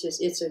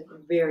it's a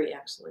very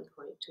excellent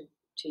point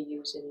to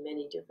use in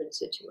many different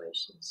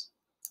situations.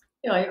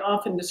 Yeah, I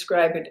often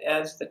describe it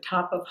as the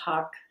top of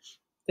hock,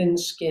 thin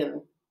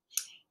skin.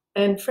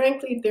 And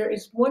frankly, there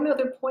is one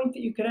other point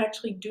that you could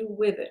actually do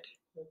with it.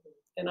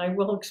 And I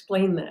will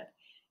explain that.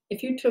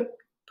 If you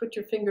put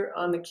your finger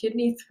on the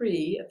kidney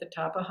 3 at the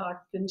top of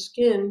hock, thin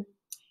skin,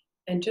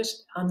 and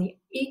just on the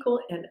equal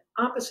and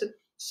opposite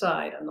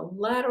side, on the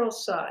lateral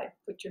side,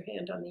 put your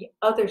hand on the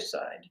other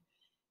side,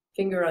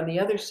 finger on the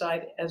other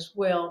side as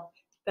well.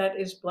 That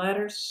is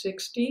bladder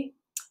 60,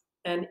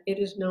 and it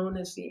is known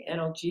as the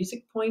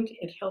analgesic point.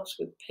 It helps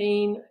with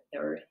pain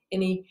or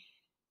any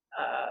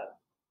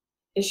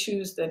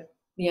issues that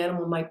the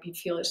animal might be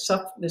feeling,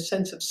 the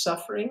sense of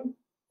suffering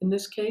in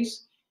this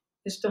case,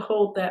 is to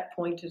hold that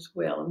point as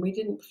well. And we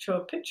didn't show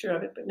a picture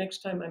of it, but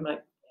next time I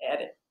might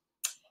add it.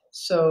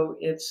 So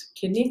it's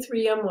kidney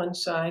 3 on one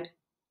side,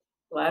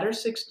 bladder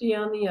 60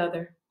 on the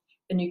other,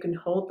 and you can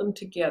hold them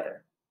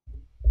together.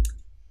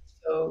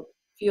 So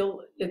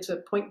feel it's a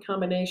point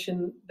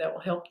combination that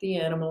will help the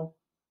animal,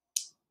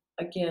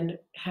 again,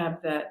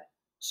 have that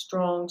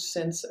strong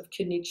sense of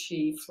kidney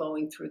chi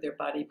flowing through their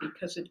body,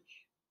 because it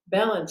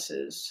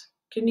balances,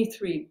 kidney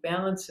 3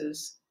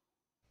 balances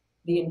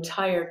the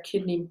entire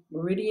kidney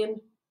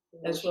meridian,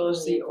 as well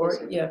as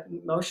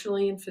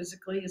emotionally and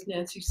physically, as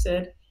Nancy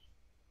said.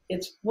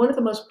 It's one of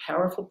the most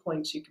powerful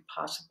points you could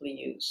possibly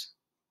use.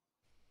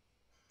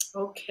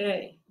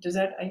 Okay,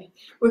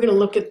 we're going to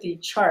look at the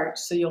chart,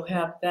 so you'll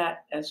have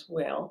that as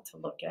well to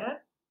look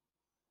at.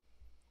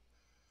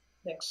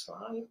 Next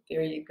slide,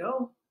 there you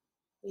go.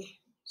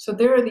 So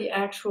there are the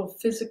actual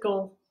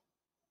physical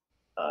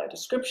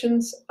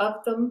descriptions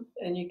of them,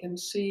 and you can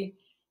see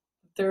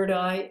the third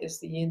eye is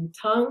the yin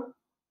tongue.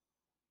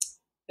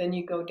 Then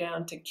you go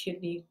down to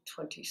kidney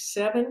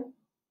 27,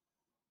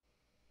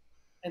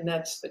 and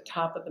that's the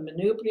top of the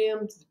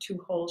manubrium, the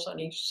 2 holes on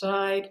each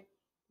side,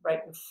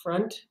 right in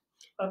front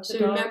of the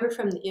dog. So remember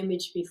from the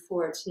image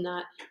before, it's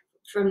not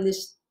from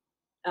this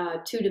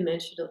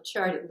 2-dimensional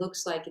chart. It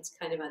looks like it's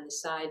kind of on the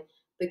side,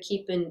 but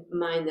keep in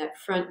mind that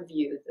front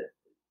view,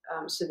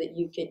 so that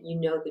you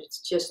know that it's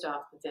just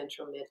off the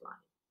ventral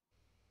midline,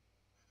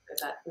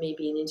 about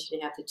maybe 1.5 inches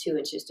to 2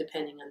 inches,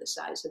 depending on the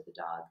size of the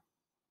dog.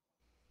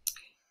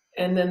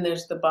 And then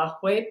there's the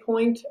Bahway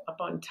point up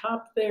on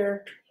top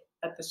there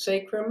at the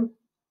sacrum.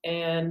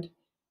 And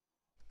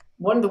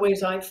one of the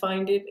ways I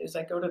find it is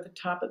I go to the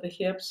top of the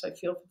hips. I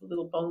feel for the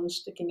little bones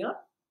sticking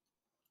up.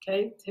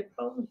 Okay, hip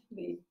bone.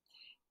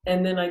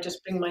 And then I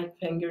just bring my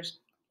fingers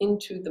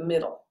into the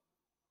middle.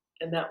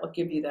 And that will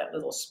give you that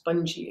little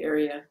spongy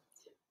area.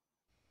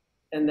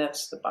 And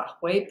that's the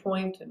Bahway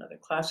point, another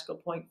classical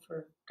point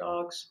for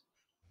dogs.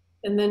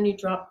 And then you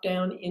drop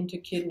down into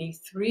kidney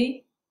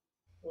 3.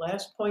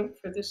 Last point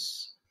for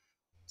this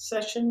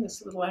session,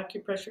 this little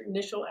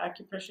initial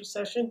acupressure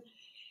session.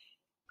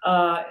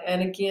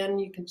 And again,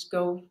 you can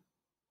go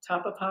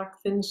top of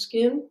hock, thin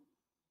skin.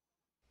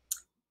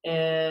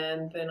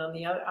 And then on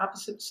the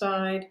opposite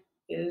side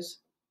is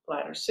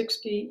bladder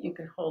 60. You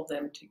can hold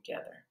them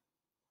together.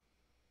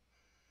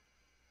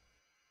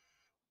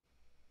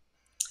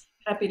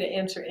 Happy to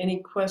answer any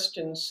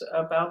questions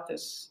about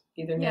this,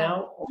 either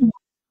now or...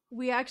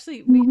 We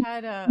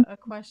had a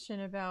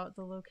question about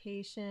the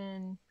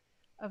location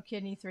of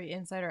kidney 3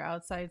 inside or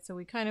outside, so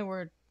we kind of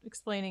were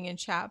explaining in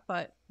chat,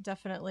 but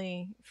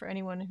definitely for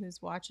anyone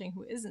who's watching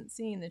who isn't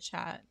seeing the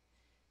chat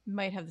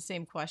might have the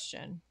same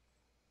question.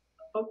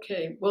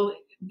 Okay, well,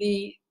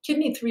 the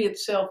kidney 3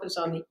 itself is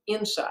on the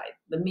inside,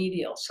 the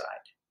medial side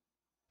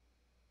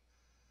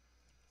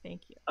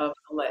Thank you. of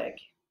the leg,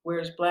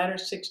 whereas bladder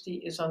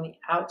 60 is on the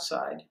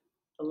outside,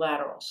 the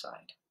lateral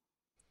side.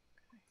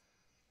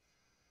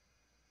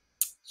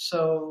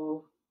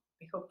 So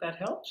I hope that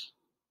helps.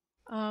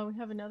 We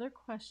have another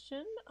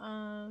question.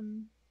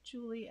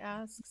 Julie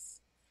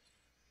asks,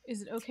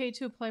 is it okay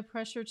to apply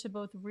pressure to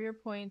both rear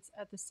points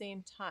at the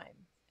same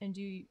time? And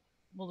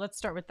well, let's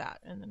start with that,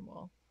 and then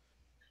we'll.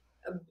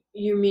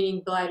 You're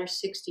meaning bladder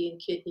 60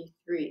 and kidney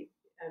 3,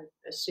 I'm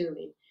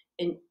assuming.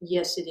 And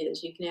yes, it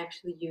is. You can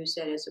actually use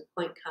that as a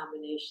point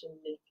combination.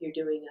 If you're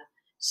doing a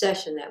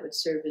session, that would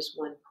serve as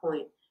one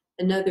point.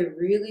 Another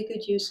really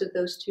good use of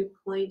those 2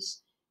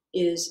 points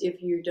is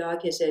if your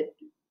dog has had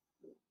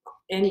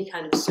any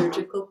kind of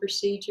surgical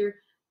procedure.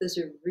 Those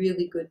are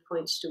really good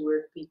points to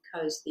work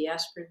because the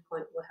aspirin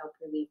point will help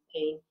relieve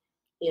pain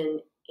in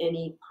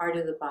any part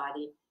of the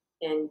body,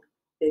 and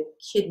the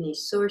kidney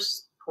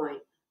source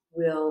point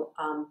will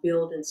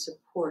build and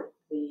support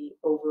the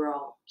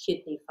overall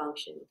kidney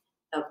function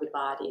of the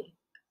body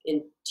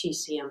in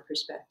TCM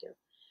perspective.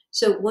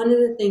 So one of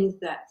the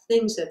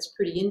things that's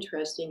pretty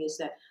interesting is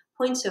that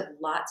points have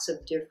lots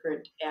of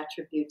different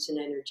attributes and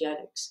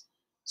energetics.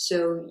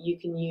 So you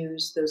can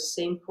use those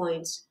same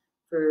points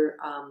for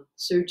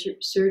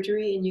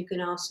surgery, and you can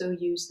also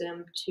use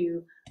them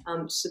to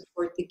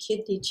support the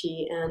kidney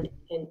chi and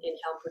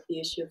help with the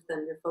issue of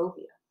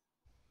thunderphobia.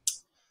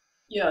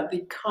 Yeah,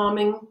 the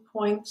calming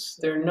points,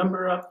 there are a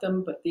number of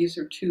them, but these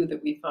are 2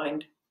 that we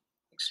find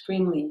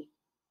extremely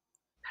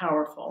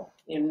powerful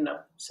in and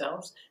of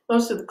themselves.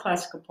 Most of the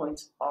classical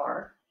points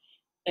are,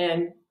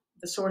 and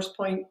the source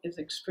point is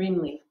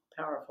extremely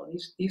powerful.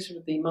 These are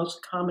the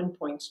most common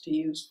points to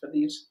use for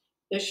these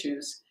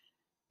issues.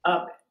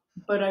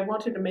 But I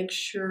wanted to make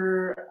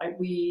sure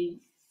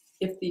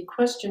if the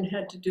question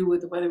had to do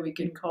with whether we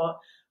could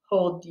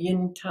hold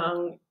yin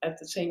tang at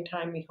the same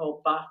time we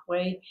hold ba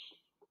hui,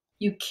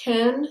 you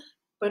can,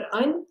 but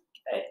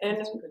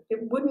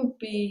it wouldn't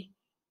be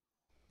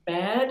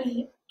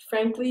bad,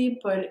 frankly,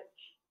 but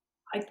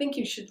I think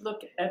you should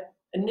look at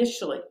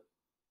initially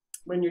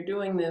when you're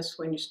doing this,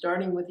 when you're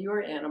starting with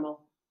your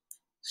animal,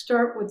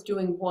 start with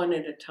doing one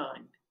at a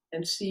time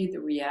and see the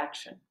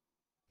reaction.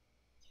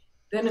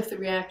 Then if the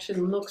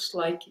reaction looks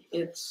like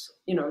it's,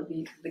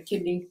 the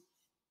kidney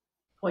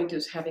point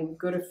is having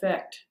good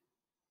effect,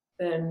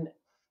 then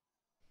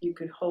you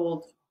could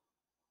hold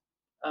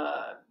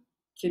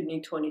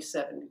kidney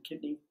 27 and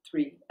kidney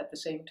 3 at the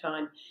same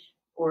time,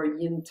 or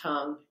yin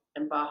tang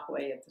and ba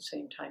hui at the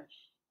same time.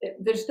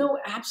 There's no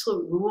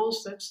absolute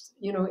rules. That's,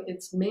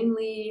 it's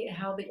mainly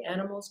how the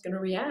animal's going to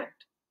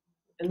react.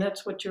 And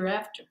that's what you're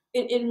after.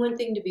 And one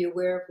thing to be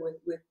aware of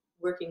with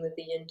working with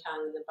the yin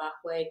tang and the ba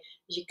hui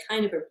is you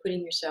kind of are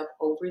putting yourself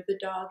over the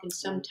dog, and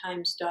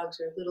sometimes dogs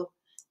are a little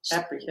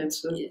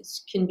apprehensive. It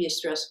can be a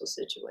stressful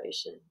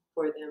situation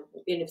for them.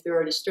 And if they're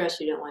already stressed,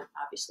 you don't want to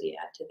obviously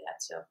add to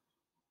that. So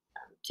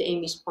to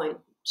Amy's point,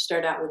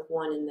 start out with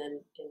one and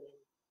then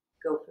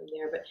go from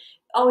there. But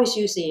always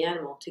use the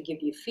animal to give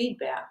you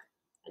feedback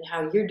on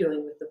how you're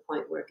doing with the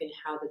point work and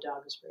how the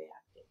dog is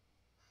reacting.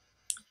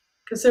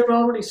 Because they're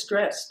already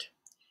stressed.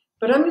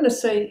 But I'm going to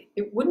say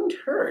it wouldn't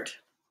hurt.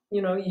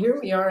 Here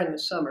we are in the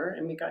summer,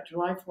 and we got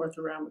July 4th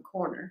around the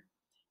corner,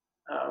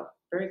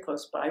 very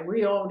close by.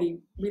 We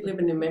live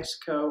in New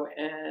Mexico,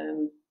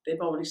 and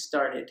they've already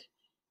started.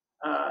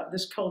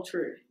 This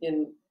culture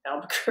in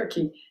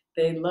Albuquerque,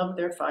 they love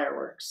their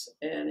fireworks,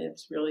 and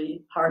it's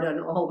really hard on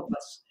all of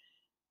us.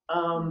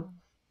 I'm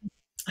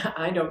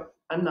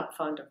not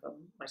fond of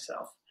them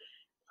myself.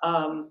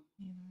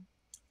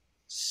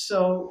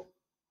 So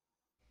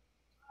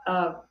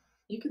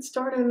you could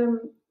start on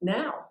them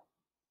now.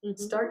 Mm-hmm.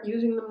 Start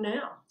using them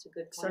now. It's a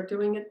good point. Start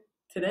doing it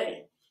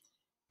today,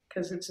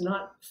 because it's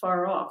not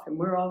far off, and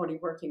we're already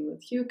working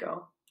with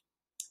Hugo.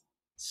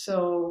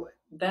 So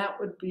that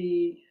would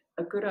be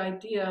a good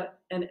idea.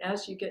 And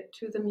as you get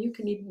to them, you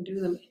can even do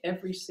them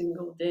every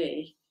single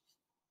day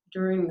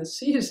during the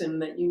season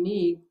that you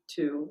need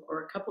to,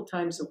 or a couple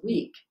times a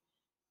week,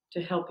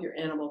 to help your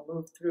animal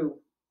move through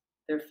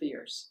their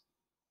fears.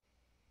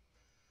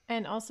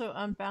 And also,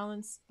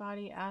 Balanced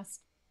Body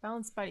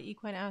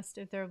Equine asked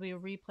if there will be a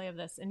replay of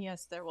this, and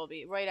yes, there will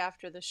be. Right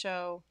after the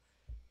show,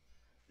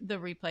 the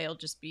replay will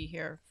just be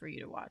here for you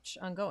to watch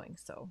ongoing.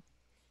 So,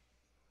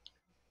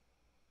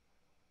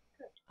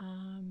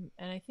 and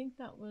I think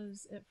that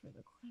was it for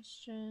the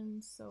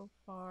questions so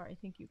far. I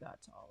think you got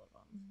to all of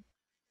them.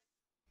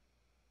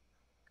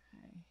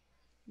 Okay.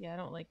 Yeah, I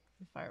don't like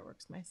the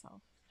fireworks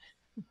myself.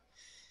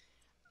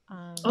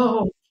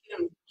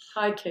 Kim.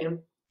 Hi,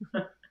 Kim.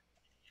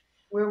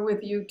 We're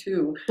with you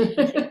too.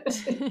 I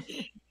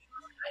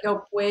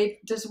hope Wave.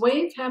 Does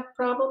Wave have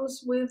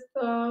problems with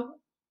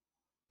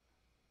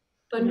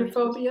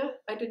thunderphobia?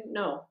 I didn't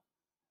know.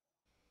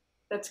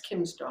 That's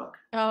Kim's dog.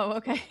 Oh,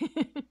 okay.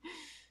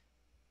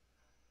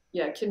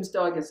 Yeah, Kim's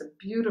dog is a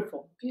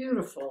beautiful,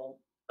 beautiful,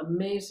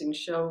 amazing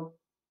show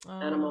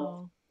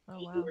animal, Oh, oh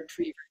golden wow.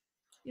 retriever,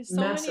 Yeah, so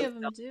many massive.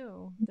 of them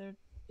do.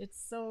 It's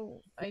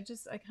so. I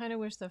kind of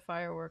wish the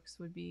fireworks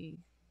would be.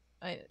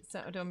 I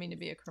don't mean to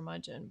be a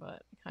curmudgeon,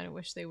 but I kind of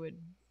wish they would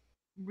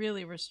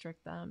really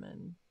restrict them.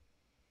 And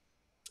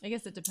I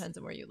guess it depends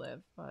on where you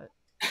live, but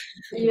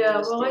Yeah,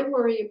 well, I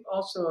worry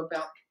also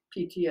about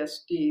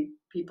PTSD,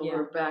 people who Yeah.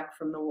 are back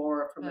from the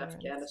war, from veterans,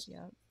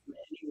 Afghanistan, yeah, from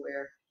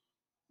anywhere.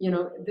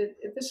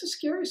 This is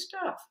scary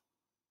stuff.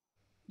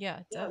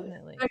 yeah, Yeah. In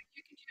definitely. fact,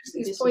 you could use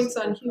these This is points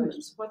a on good humans.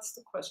 question. What's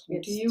the question?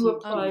 It's Do do you you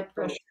apply keep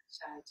pressure? both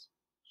sides?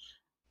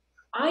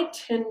 I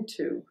tend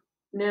to.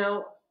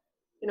 Now,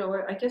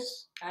 I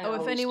guess, I Oh, if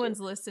always do. anyone's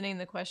listening,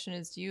 the question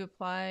is: do you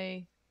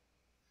apply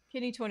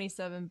Kitty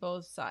 27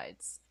 both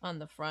sides on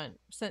the front?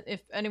 So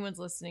if anyone's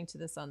listening to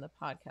this on the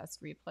podcast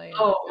replay, and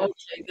oh,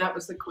 okay, that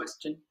was the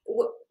question.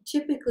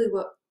 Typically,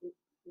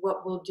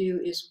 what we'll do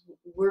is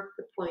work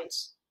the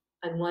points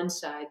on one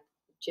side.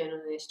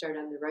 Generally, I start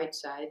on the right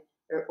side,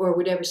 or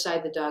whatever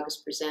side the dog is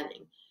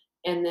presenting,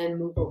 and then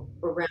move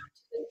around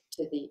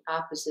to the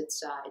opposite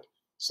side.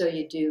 So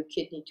you do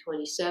kidney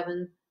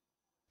 27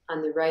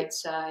 on the right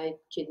side,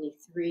 kidney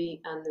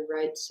 3 on the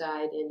right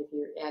side, and if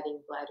you're adding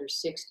bladder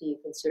 60, you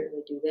can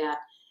certainly do that.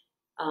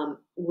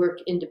 Work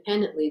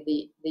independently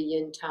the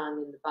yin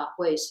tang and the ba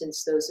hui,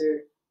 since those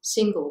are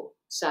single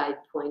side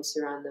points,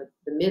 are on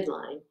the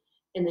midline,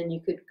 and then you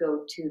could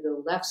go to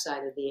the left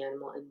side of the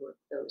animal and work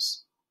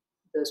those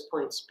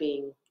points,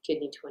 being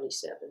kidney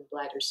 27,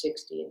 bladder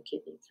 60, and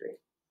kidney 3.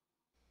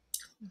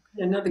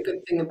 okay. Another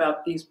good thing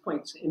about these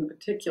points in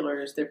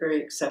particular is they're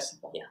very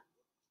accessible. Yeah.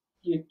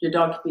 Your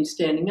dog could be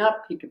standing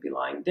up, he could be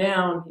lying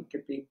down, he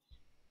could be,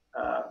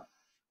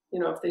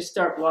 if they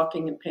start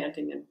walking and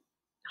panting and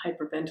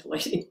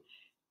hyperventilating,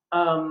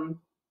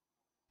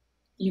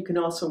 you can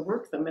also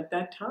work them at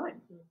that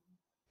time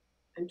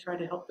and try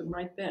to help them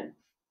right then.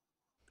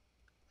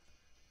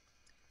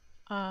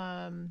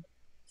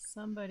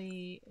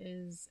 Somebody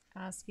is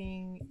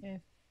asking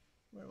if,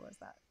 where was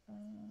that?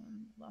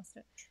 Lost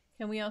it.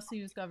 Can we also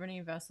use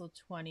governing vessel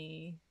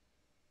 20?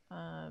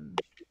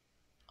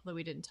 Although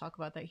we didn't talk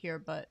about that here,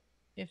 but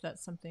if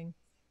that's something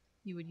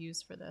you would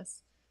use for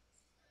this.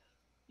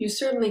 You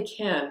certainly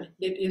can.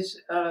 It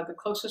is the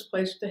closest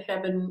place to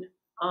heaven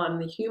on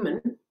the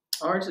human.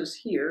 Ours is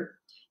here.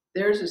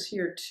 Theirs is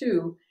here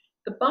too.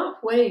 The ba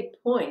hui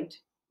point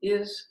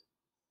is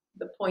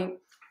the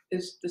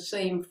the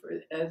same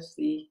as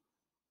the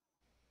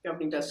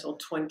governing vessel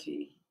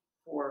 20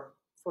 for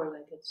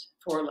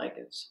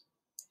four-leggeds.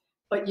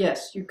 But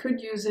yes, you could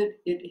use it.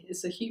 It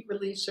is a heat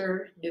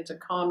releaser. It's a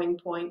calming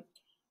point.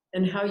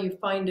 And how you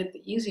find it,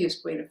 the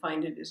easiest way to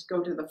find it is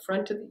go to the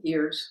front of the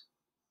ears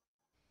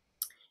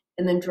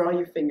and then draw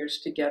your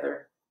fingers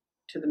together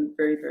to the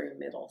very, very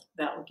middle.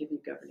 That will give you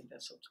governing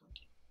vessel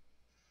 20.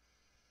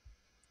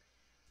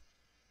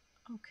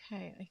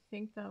 Okay, I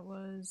think that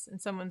was,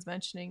 and someone's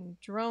mentioning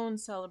drone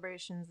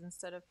celebrations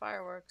instead of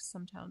fireworks.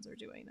 Some towns are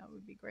doing that.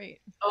 Would be great.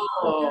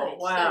 Oh,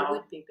 Nice. wow. That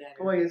would be better.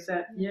 Boy, is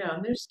that, yeah,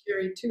 and they're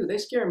scary too. They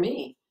scare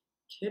me.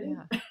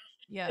 Kidding?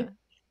 Yeah,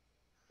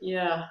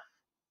 yeah.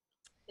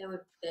 Yeah.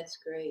 That's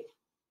great.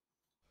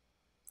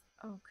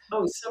 Okay.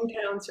 Oh, some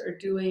towns are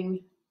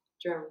doing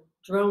Drone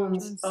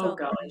drones. Drone Oh,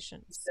 God,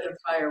 celebrations. instead of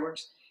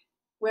fireworks.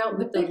 Well,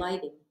 with the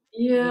lighting.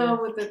 yeah,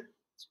 with the,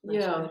 It's much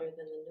yeah. better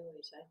than the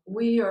noise. I think.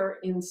 We are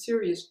in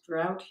serious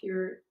drought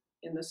here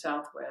in the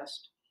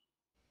Southwest,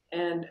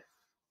 and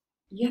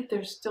yet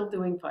they're still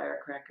doing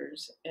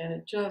firecrackers, and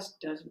it just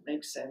doesn't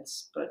make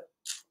sense. But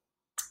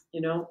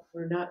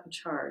we're not in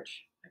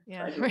charge.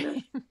 Yeah, I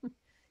right.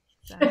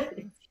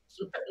 Exactly.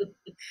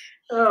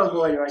 Oh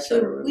boy, do I try to So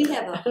remember we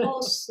that. have a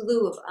whole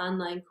slew of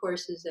online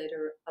courses that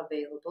are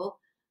available,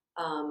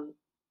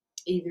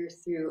 either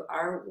through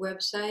our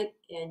website,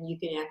 and you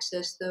can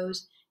access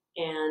those,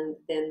 and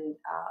then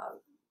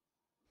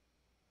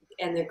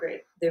and they're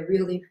great. They're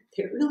really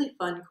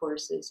fun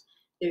courses.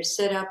 They're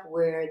set up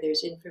where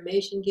there's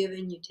information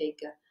given. You take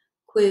a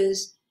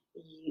quiz,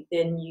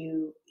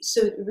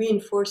 so it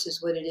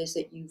reinforces what it is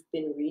that you've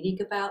been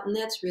reading about, and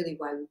that's really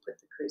why we put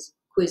the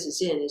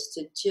quizzes in, is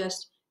to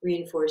just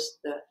reinforce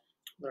the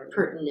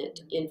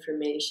pertinent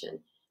information.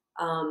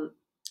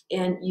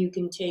 And you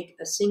can take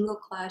a single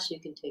class, you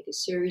can take a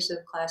series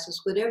of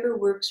classes, whatever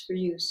works for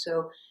you,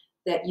 so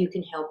that you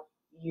can help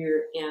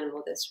your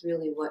animal. That's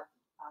really what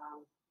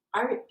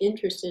our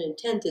interest and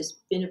intent has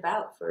been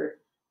about for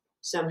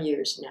some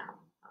years now.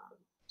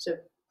 So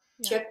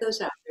check those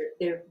out.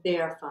 They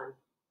are fun.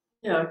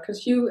 Yeah,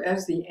 because you,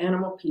 as the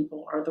animal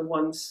people, are the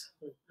ones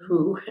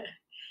who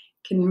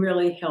can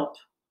really help.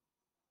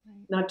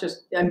 Right. Not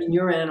just,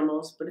 your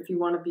animals, but if you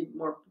want to be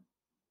more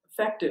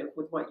effective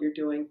with what you're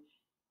doing,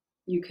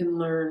 you can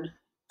learn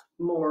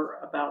more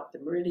about the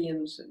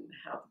meridians and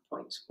how the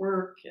points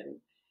work. And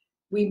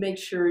we make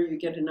sure you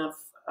get enough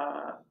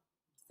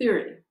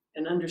theory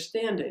and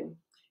understanding,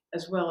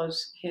 as well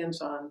as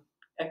hands-on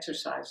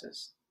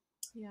exercises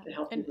to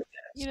help you with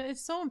that.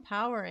 It's so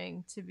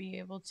empowering to be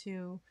able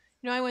to,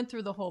 I went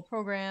through the whole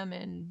program,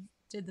 and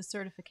did the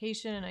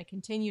certification, and I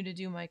continue to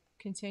do my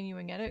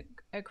continuing ed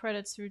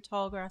credits through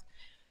Tallgrass.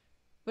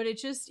 But it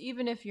just,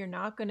 even if you're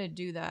not going to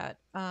do that,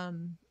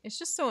 it's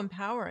just so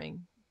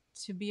empowering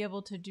to be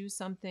able to do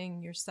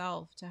something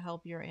yourself to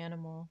help your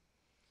animal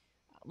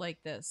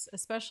like this,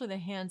 especially the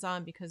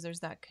hands-on, because there's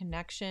that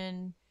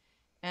connection.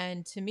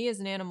 And to me, as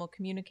an animal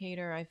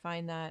communicator, I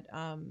find that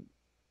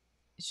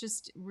it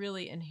just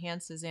really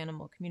enhances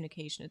animal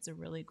communication. It's a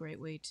really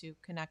great way to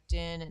connect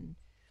in and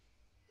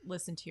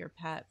listen to your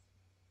pet.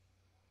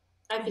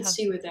 I could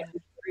see where that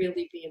would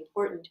really be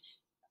important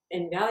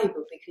and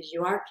valuable, because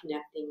you are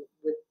connecting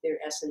with their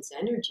essence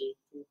energy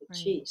through the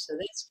chi. So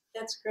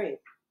that's great.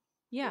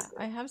 Yeah,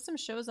 I have some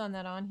shows on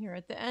that on here.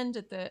 At the end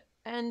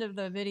of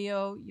the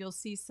video, you'll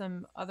see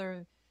some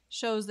other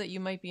shows that you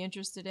might be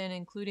interested in,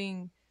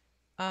 including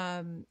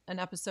an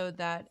episode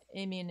that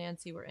Amy and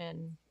Nancy were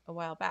in a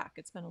while back.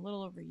 It's been a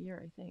little over a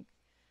year, I think.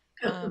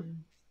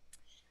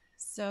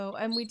 So,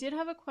 and we did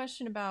have a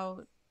question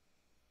about,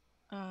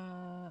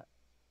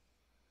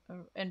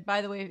 and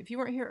by the way, if you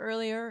weren't here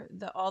earlier,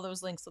 all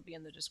those links will be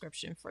in the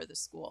description for the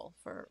school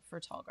for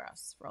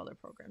Tallgrass, for all their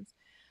programs.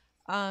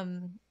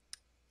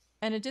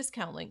 And a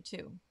discount link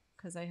too,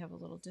 because I have a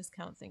little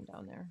discount thing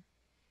down there.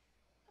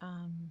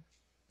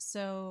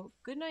 So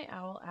Goodnight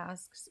Owl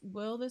asks,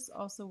 will this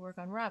also work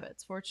on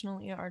rabbits?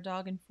 Fortunately, our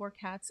dog and 4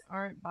 cats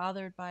aren't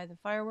bothered by the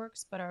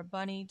fireworks, but our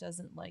bunny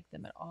doesn't like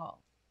them at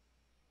all.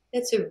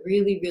 That's a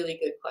really, really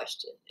good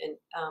question. And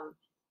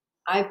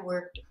I've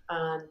worked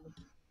on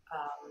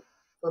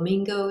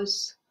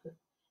flamingos,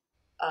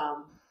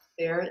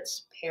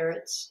 ferrets,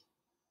 parrots,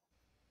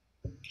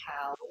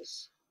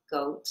 cows,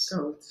 goats.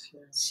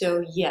 Yeah.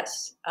 So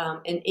yes,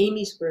 and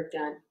Amy's worked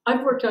on.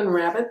 I've worked on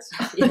rabbits.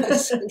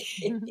 Yes.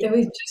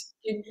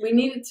 And we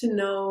needed to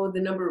know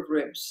the number of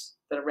ribs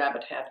that a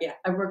rabbit had. Yeah.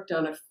 I worked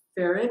on a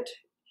ferret.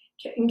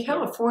 In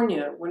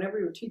California, whenever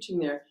we were teaching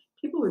there,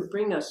 people would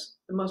bring us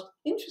the most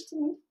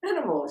interesting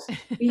animals.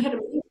 We had a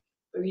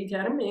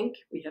mink,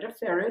 we had a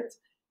ferret,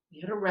 we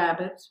had a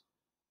rabbit.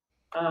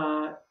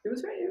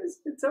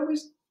 It's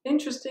always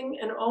interesting,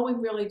 and all we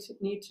really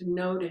need to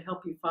know to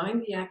help you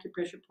find the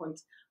acupressure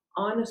points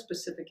on a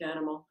specific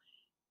animal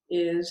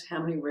is how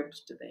many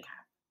ribs do they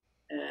have,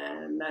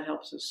 and that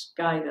helps us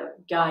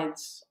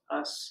guides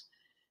us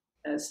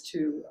as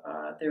to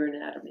their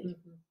anatomy.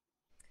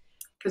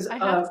 Because I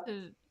have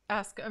to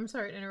ask, I'm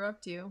sorry to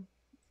interrupt you.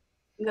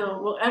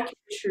 No, well,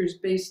 acupressure is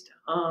based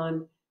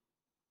on,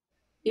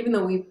 even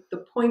though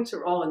the points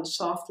are all in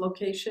soft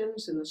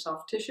locations, in the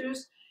soft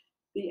tissues,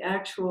 the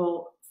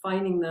actual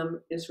finding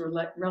them is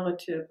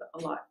relative a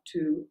lot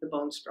to the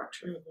bone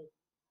structure. Mm-hmm.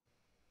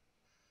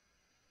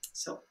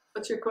 So,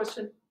 what's your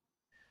question?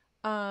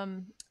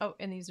 Oh,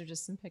 and these are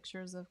just some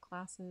pictures of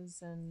classes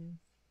and.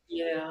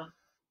 Yeah.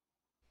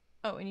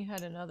 Oh, and you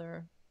had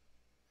another.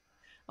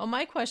 Oh,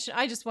 my question,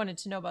 I just wanted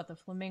to know about the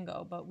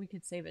flamingo, but we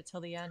could save it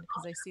till the end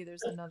because I see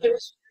there's another. It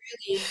was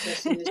really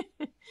interesting.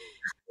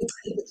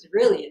 It's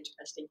really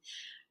interesting.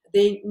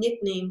 They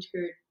nicknamed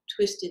her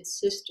Twisted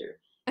Sister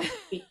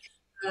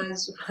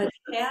because what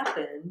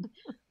happened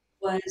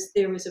was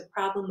there was a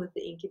problem with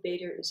the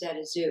incubator. It was at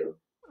a zoo.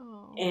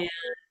 Oh. And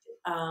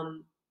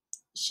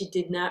she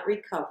did not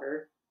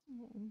recover,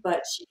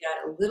 but she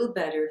got a little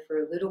better for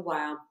a little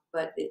while.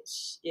 But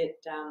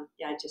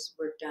I just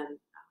worked on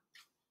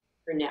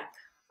her neck.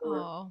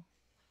 Oh,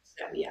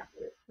 so yeah,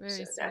 very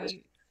so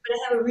sweet. But I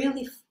have a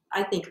really,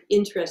 I think,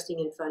 interesting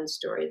and fun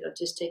story. It'll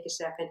just take a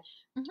second.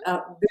 Mm-hmm. A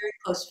very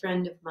close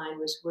friend of mine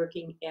was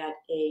working at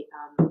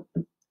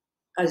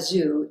a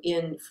zoo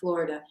in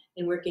Florida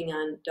and working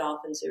on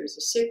dolphins. There was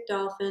a sick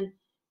dolphin,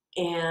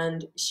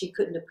 and she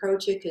couldn't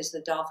approach it because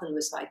the dolphin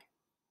was like,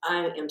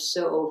 I am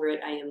so over it.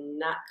 I am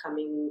not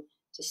coming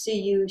to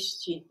see you.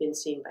 She'd been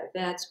seen by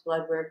vets,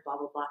 blood work, blah,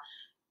 blah, blah.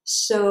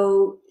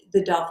 So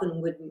the dolphin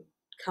wouldn't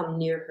come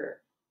near her.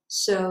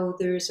 So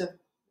there's a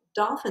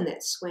dolphin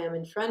that swam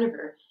in front of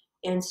her.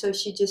 And so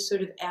she just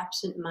sort of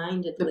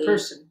absent-mindedly. The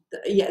person.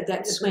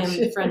 That swam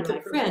in front of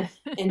my friend.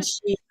 And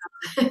she,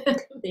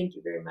 thank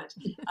you very much,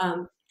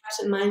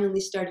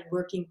 absent-mindedly started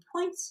working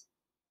points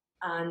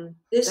on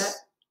this.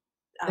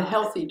 The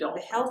healthy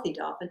dolphin. The healthy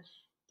dolphin.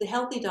 The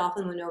healthy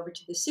dolphin went over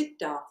to the sick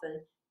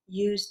dolphin,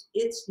 used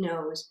its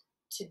nose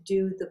to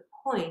do the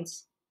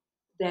points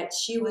that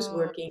she was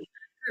working on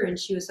her, and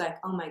she was like,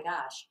 oh my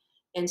gosh.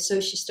 And so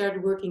she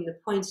started working the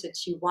points that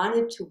she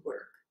wanted to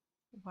work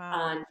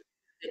on,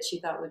 that she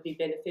thought would be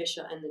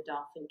beneficial, and the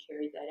dolphin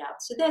carried that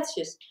out. So that's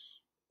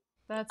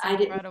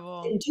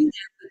incredible. I didn't do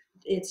that, but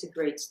it's a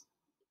great,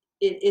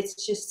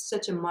 it's just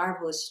such a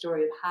marvelous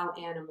story of how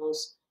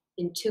animals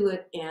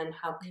intuit and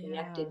how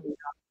connected we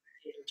are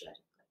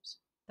energetically.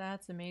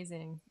 That's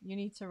amazing. You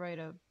need to write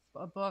a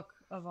book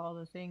of all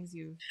the things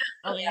you've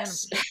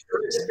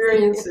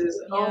experiences.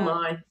 Yeah, oh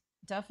my.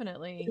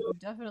 Definitely. You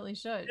definitely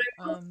should.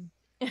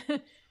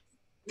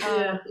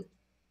 Yeah.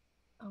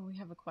 Oh, we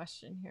have a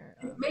question here.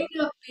 It may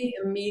not be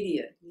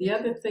immediate. The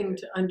other thing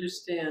to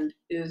understand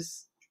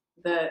is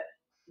that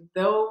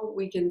though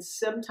we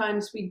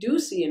do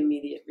see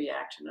immediate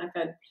reaction. I've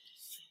had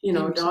you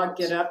know, Pain dog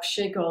get results. up,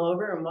 shake all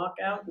over, and walk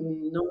out,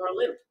 and no more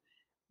limp.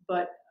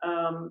 But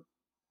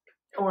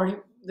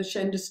or the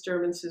Shen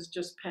disturbances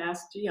just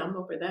passed. Gee, I'm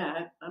over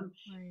that.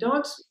 Right.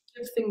 Dogs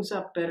give things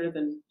up better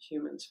than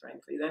humans,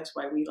 frankly. That's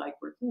why we like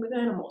working with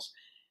animals.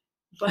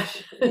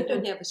 But They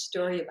don't have a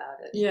story about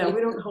it. yeah,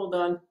 we don't hold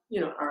on, you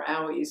know, our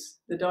owies.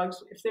 The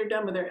dogs, if they're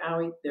done with their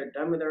owie, they're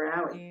done with their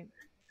owie. Right.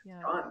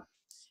 Yeah. Gone.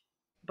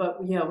 But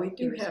yeah, we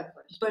do There is a have,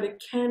 question. but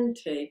it can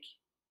take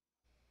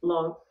a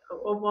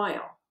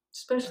while,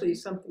 especially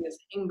something as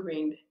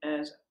ingrained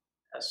as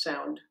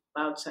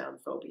loud sound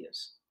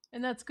phobias.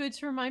 And that's good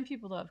to remind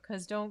people of,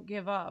 because don't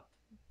give up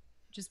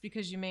just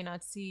because you may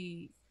not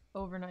see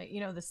overnight,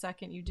 the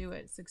second you do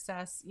it,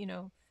 success,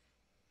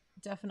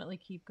 definitely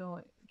keep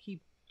going,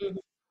 Mhm.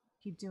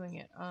 keep doing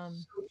it. So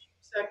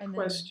that And then,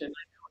 question, I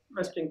know a yeah.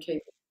 question came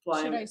Should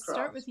flying I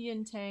start with across.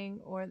 yin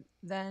tang or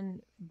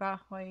then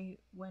bahui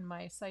when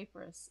my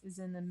cypress is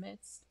in the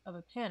midst of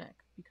a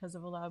panic because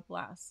of a loud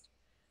blast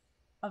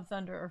of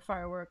thunder or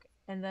firework,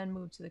 and then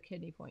move to the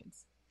kidney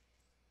points?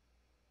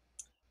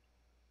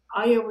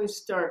 I always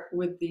start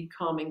with the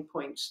calming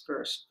points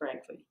first,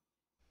 frankly.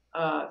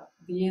 The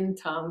yin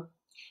tang.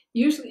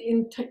 Usually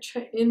in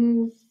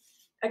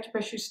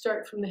acupressure, you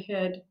start from the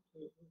head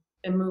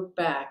and move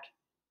back.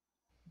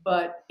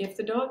 But if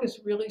the dog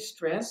is really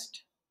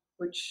stressed,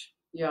 which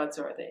the odds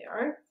are they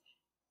are,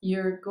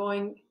 you're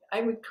going.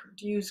 I would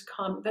use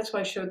calm. That's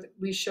why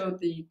we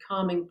showed the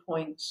calming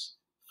points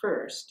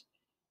first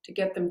to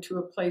get them to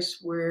a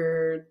place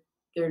where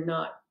they're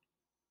not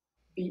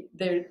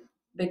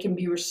they can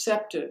be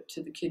receptive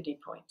to the kidney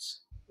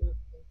points.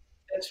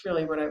 That's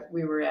really what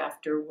we were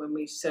after when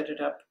we set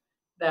it up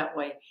that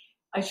way.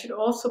 I should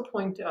also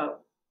point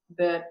out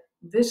that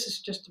this is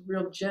just a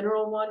real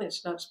general one.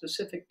 It's not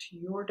specific to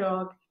your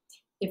dog.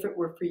 If it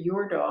were for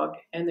your dog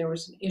and there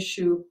was an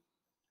issue,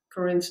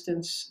 for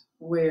instance,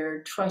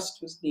 where trust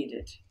was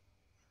needed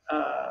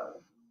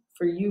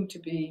for you to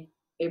be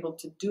able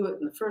to do it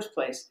in the first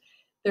place,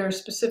 there are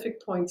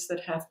specific points that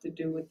have to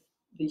do with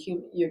the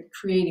human. You're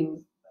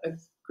creating a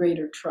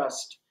greater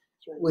trust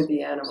with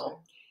the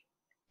animal.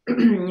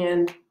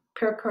 And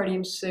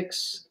pericardium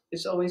 6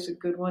 is always a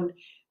good one.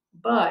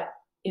 But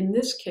in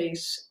this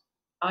case,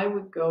 I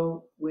would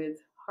go with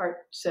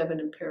heart 7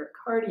 and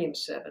pericardium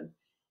 7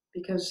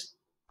 because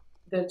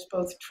that's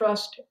both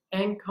trust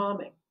and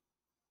calming.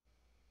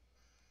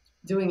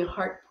 Doing a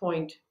heart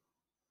point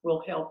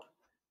will help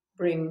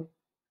bring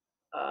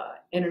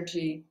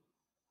energy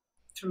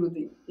through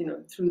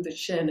the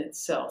Shen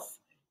itself.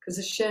 Because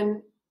the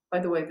Shen, by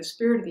the way, the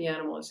spirit of the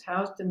animal is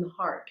housed in the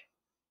heart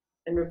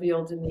and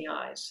revealed in the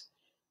eyes.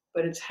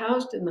 But it's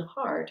housed in the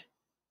heart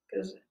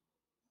because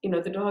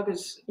the dog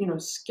is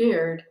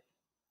scared,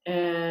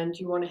 and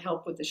you want to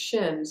help with the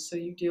Shen, so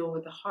you deal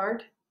with the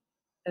heart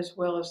as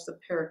well as the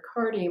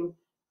pericardium,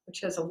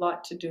 which has a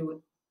lot to do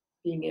with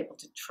being able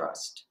to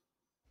trust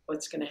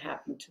what's going to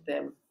happen to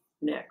them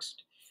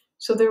next.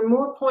 So there are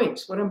more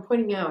points. What I'm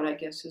pointing out, I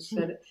guess, is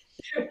that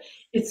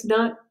it's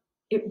not.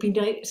 It'd be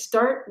nice.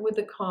 Start with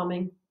the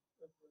calming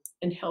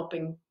and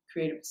helping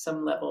create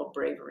some level of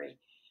bravery,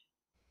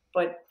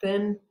 but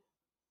then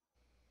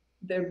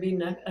there'd be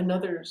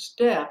another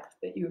step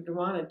that you'd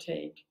want to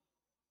take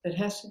that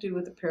has to do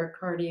with the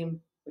pericardium,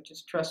 which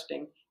is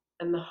trusting,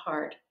 and the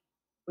heart,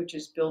 which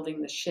is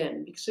building the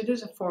Shen, because it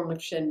is a form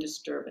of Shen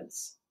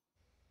disturbance.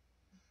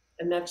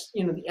 And that's,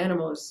 the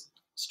animal is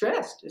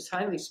stressed, is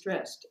highly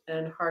stressed,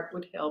 and heart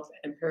would help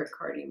and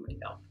pericardium would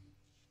help.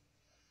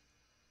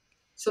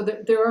 So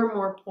there are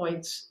more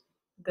points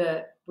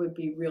that would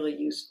be really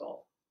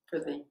useful for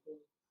the.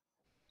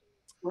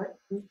 What?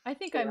 I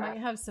think I might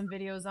have some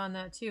videos on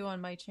that too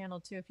on my channel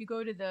too. If you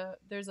go to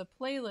there's a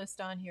playlist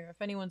on here. If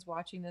anyone's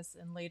watching this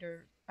and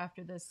later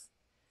after this,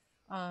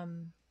 I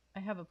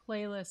have a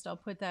playlist. I'll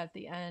put that at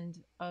the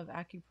end of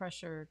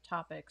acupressure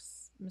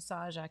topics,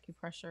 massage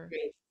acupressure.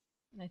 Great.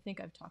 And I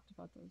think I've talked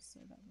about those, so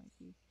that might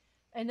be.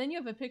 And then you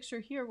have a picture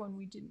here when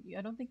we didn't.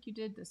 I don't think you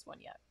did this one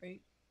yet,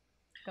 right?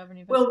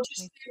 Governing. Well,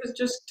 it was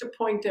just to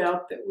point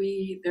out that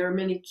there are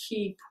many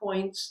key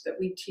points that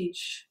we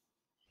teach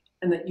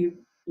and that you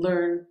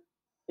learn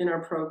in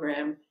our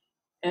program.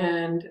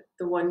 And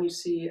the one you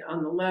see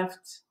on the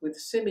left with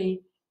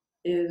Simi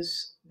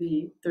is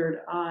the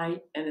third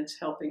eye, and it's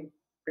helping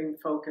bring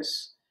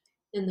focus.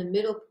 And the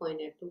middle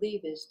point, I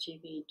believe, is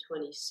GB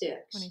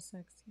 26.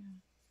 26,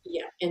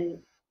 yeah. Yeah, and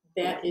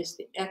that is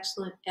the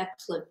excellent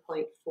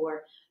point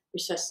for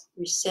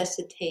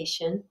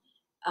resuscitation.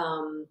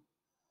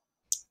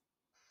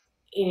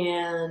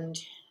 And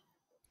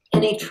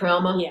any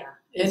trauma, yeah,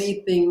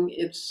 anything,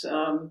 it's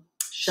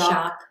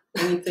shock,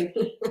 anything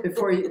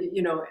before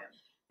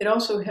it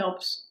also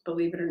helps,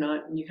 believe it or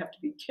not, and you have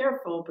to be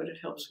careful, but it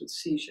helps with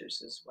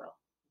seizures as well.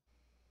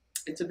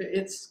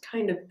 It's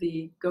kind of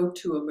the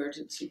go-to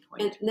emergency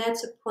point. And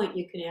that's a point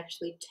you can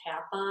actually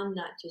tap on,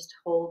 not just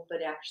hold,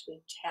 but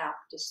actually tap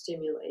to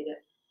stimulate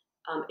it.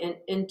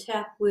 And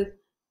tap with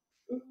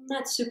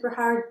not super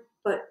hard,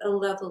 but a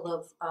level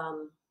of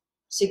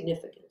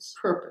significance.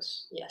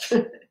 Purpose. Yes.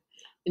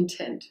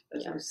 Intent,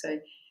 as I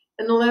say.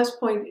 And the last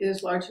point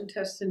is large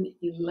intestine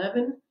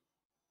 11,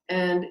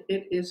 and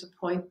it is a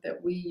point that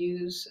we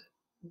use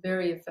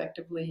very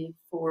effectively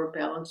for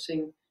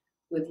balancing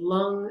with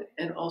lung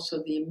and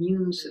also the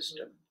immune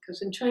system.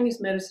 Because in Chinese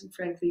medicine,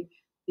 frankly,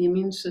 the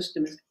immune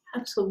system is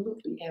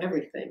absolutely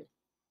everything.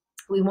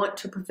 We want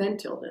to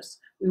prevent illness.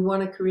 We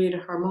want to create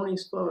a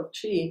harmonious flow of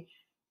qi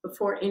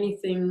before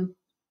anything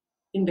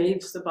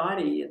invades the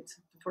body,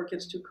 before it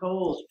gets too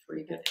cold, before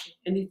you get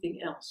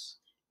anything else.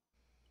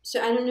 So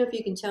I don't know if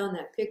you can tell in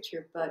that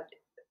picture, but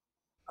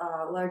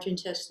large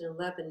intestine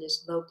 11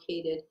 is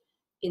located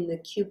in the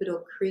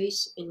cubital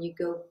crease, and you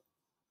go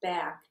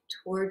back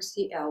towards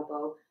the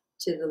elbow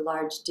to the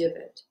large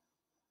divot.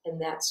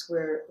 And that's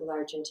where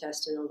large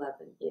intestine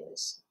 11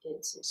 is.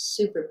 It's a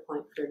super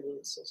point for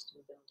immune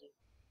system building.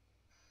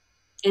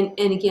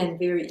 And again,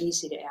 very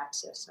easy to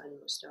access on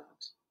most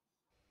dogs.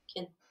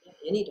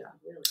 Any dog,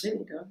 really.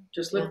 Any dog.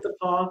 Just lift the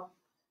paw,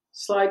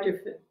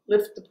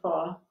 lift the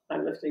paw.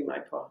 I'm lifting my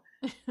paw.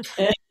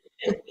 And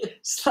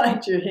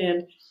slide your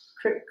hand,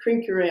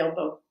 crink your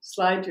elbow,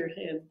 slide your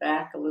hand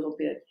back a little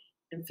bit,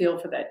 and feel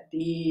for that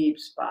deep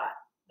spot.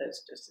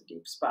 That's just a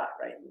deep spot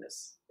right in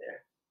this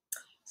there.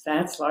 So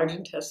that's large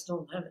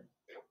intestinal 11.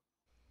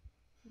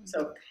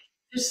 So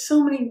there's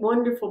so many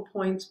wonderful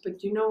points,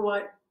 but you know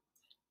what?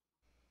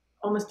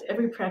 Almost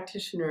every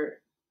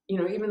practitioner,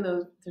 even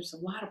though there's a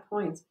lot of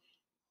points,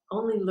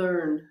 only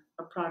learn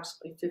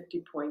approximately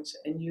 50 points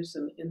and use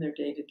them in their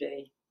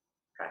day-to-day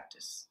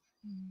practice.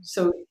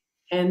 So,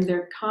 and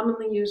they're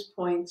commonly used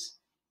points,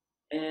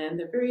 and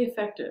they're very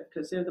effective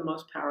because they're the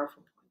most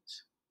powerful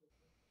points.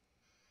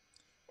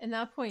 And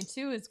that point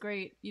too is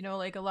great.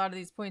 Like a lot of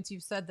these points,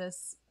 you've said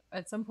this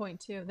at some point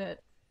too,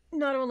 that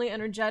not only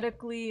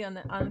energetically on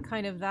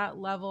kind of that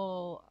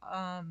level,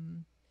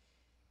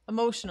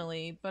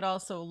 emotionally, but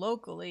also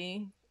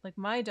locally. Like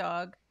my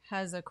dog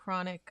has a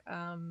chronic,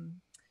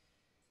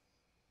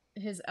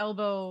 his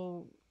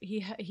elbow,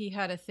 he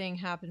had a thing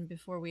happen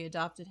before we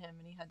adopted him,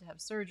 and he had to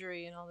have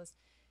surgery and all this.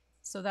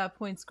 So that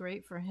point's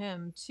great for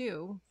him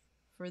too,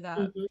 for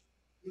that,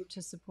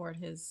 to support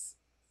his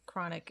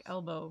chronic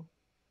elbow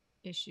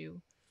issue.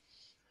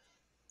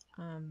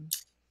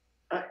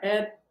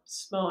 Add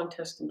small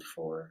intestine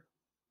 4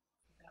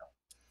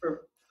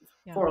 for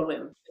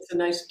forelimb. It's a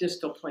nice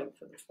distal point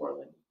for the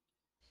forelimb,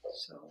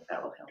 so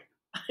that will help.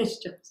 It's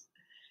just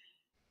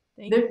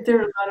there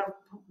are a lot of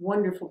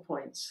wonderful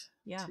points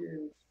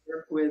to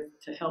work with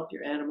to help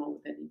your animal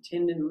with any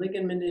tendon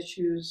ligament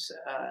issues,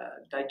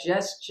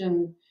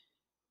 digestion,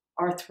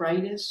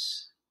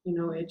 arthritis.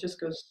 It just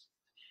goes.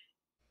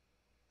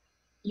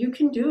 You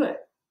can do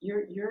it.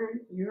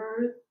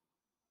 You're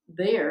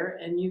there,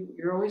 and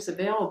you're always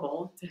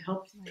available to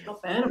help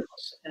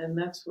animals, and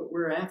that's what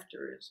we're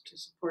after, is to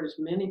support as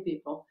many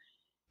people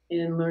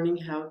in learning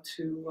how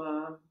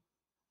to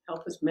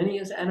help as many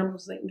as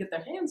animals they can get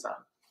their hands on.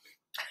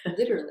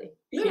 Literally.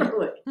 Yeah.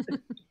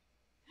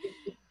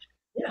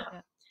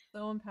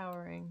 So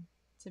empowering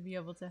to be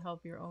able to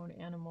help your own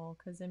animal,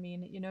 because I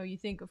mean, you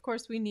think, of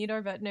course, we need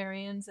our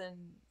veterinarians, and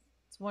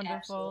it's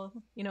wonderful.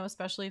 Absolutely.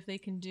 Especially if they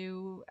can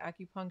do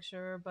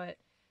acupuncture, but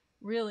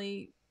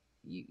really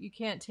you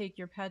can't take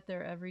your pet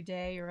there every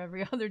day or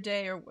every other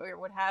day or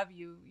what have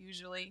you.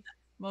 Usually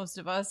most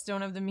of us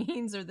don't have the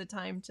means or the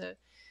time to,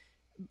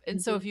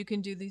 and so if you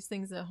can do these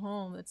things at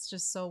home, it's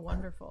just so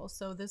wonderful.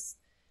 So this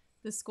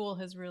school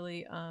has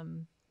really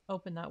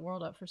opened that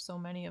world up for so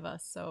many of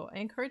us. So I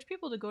encourage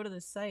people to go to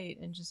the site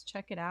and just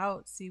check it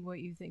out, see what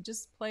you think.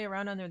 Just play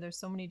around on there. There's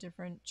so many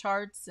different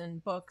charts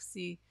and books.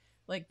 See,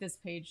 like this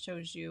page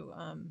shows you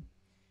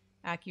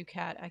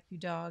AccuCat,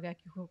 AccuDog,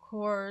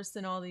 AccuHorse,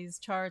 and all these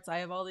charts. I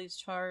have all these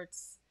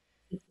charts.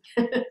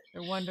 They're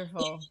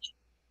wonderful.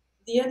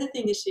 The other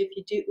thing is, if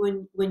you do,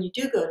 when you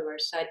do go to our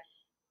site,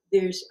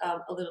 there's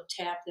a little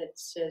tab that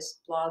says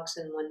blogs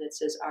and one that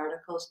says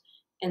articles,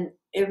 and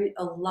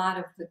a lot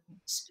of the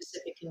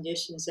specific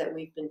conditions that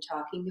we've been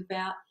talking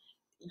about,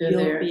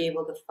 you'll be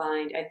able to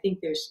find. I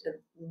think there's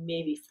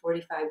maybe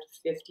 45 to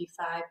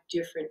 55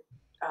 different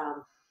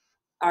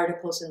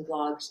articles and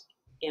blogs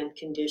and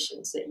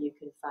conditions that you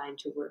can find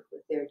to work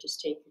with there.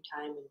 Just take your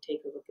time and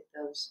take a look at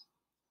those.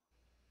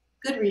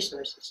 Good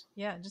resources.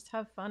 Yeah, just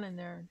have fun in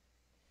there.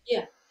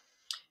 Yeah.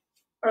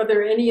 Are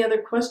there any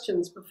other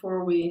questions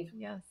before we?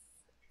 Yes.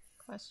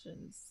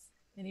 Questions.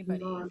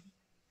 Anybody? Okay.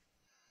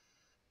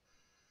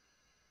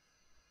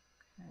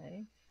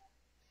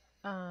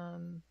 Okay.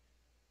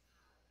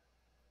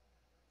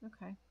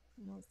 I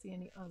don't see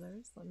any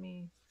others. Let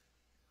me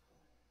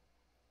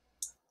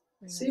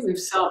see. We've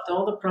solved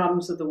all the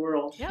problems of the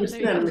world. Yeah, there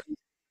you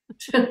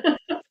go.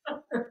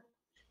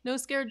 No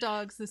scared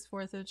dogs this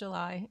 4th of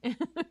July. Yeah,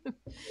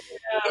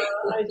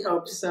 I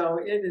hope so.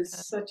 It is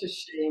such a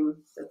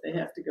shame that they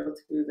have to go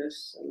through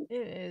this. It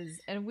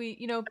is. And we,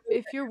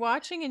 if you're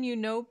watching and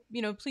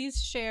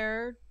please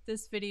share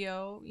this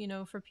video,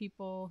 for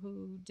people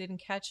who didn't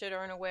catch it or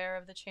aren't aware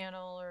of the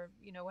channel or,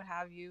 what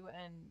have you.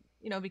 And,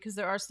 because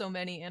there are so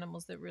many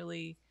animals that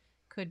really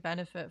could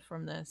benefit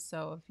from this.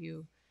 So if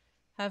you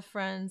have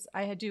friends,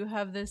 I do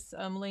have this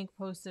link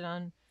posted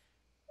on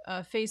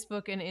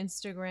Facebook and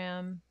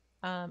Instagram.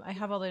 I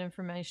have all that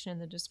information in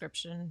the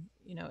description.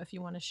 You know, if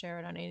you want to share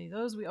it on any of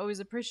those, we always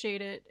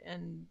appreciate it,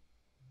 and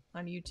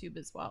on YouTube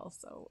as well.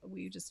 So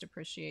we just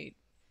appreciate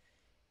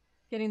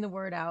getting the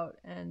word out.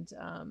 And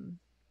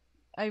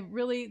I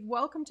really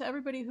welcome to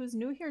everybody who's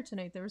new here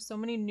tonight. There were so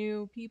many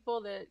new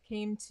people that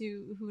came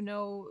to who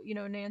know, you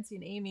know, Nancy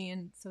and Amy,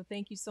 and so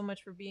thank you so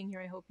much for being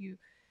here. I hope you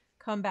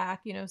come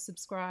back, you know,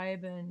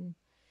 subscribe and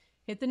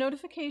hit the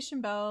notification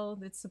bell.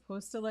 It's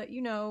supposed to let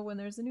you know when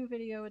there's a new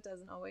video. It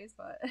doesn't always,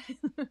 but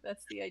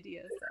that's the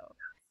idea. So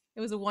it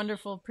was a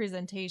wonderful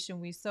presentation.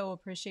 We so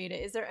appreciate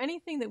it. Is there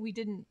anything that we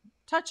didn't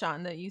touch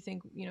on that you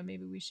think, you know,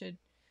 maybe we should?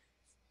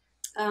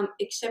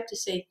 Except to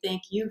say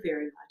thank you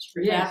very much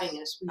for Yes.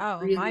 having us. We Oh,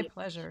 really my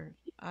pleasure.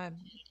 I'm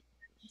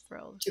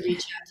thrilled. to reach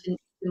out to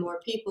more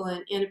people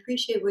and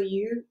appreciate what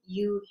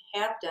you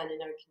have done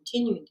and are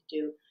continuing to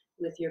do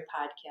with your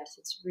podcast.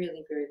 It's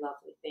really very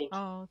lovely. Thank you.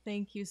 Oh,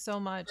 thank you so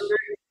much.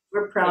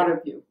 We're proud of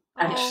you,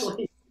 Oh.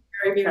 actually.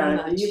 Very Very proud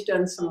of you. much. You've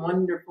done some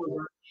wonderful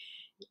work.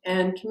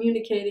 And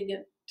communicating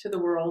it to the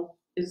world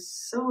is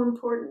so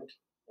important.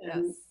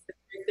 And Yes. it's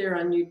right there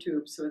on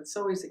YouTube, so it's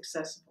always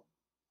accessible.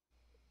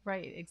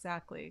 Right,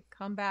 exactly.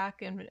 Come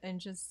back and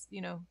just,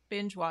 you know,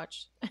 binge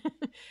watch.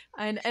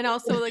 And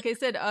also, like I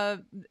said,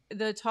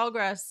 the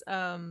Tallgrass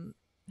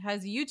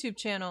has a YouTube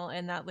channel,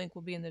 and that link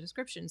will be in the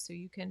description, so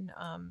you can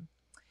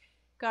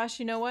gosh,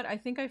 you know what? I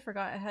think I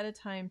forgot ahead of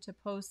time to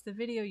post the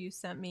video you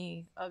sent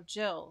me of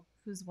Jill,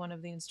 who's one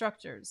of the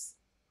instructors.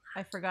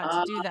 I forgot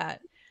to do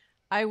that.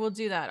 I will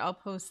do that. I'll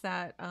post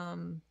that.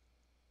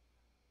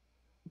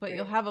 But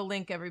you'll have a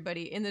link,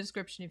 everybody, in the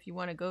description if you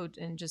want to go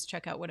and just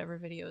check out whatever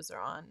videos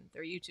are on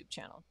their YouTube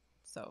channel.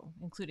 So,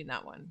 including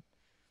that one.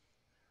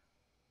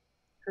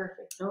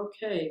 Perfect.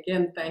 Okay,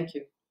 again, thank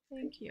you.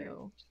 Thank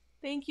you.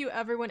 Thank you,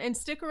 everyone. And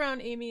stick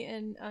around, Amy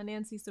and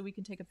Nancy, so we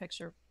can take a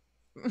picture.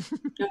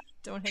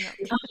 Don't hang up.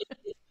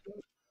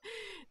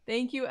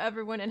 Thank you,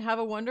 everyone, and have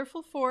a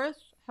wonderful 4th.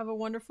 Have a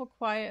wonderful,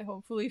 quiet,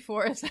 hopefully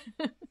 4th.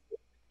 Give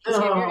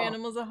your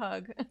animals a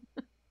hug.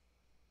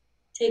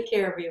 Take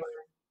care, everyone.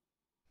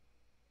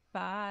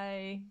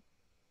 Bye.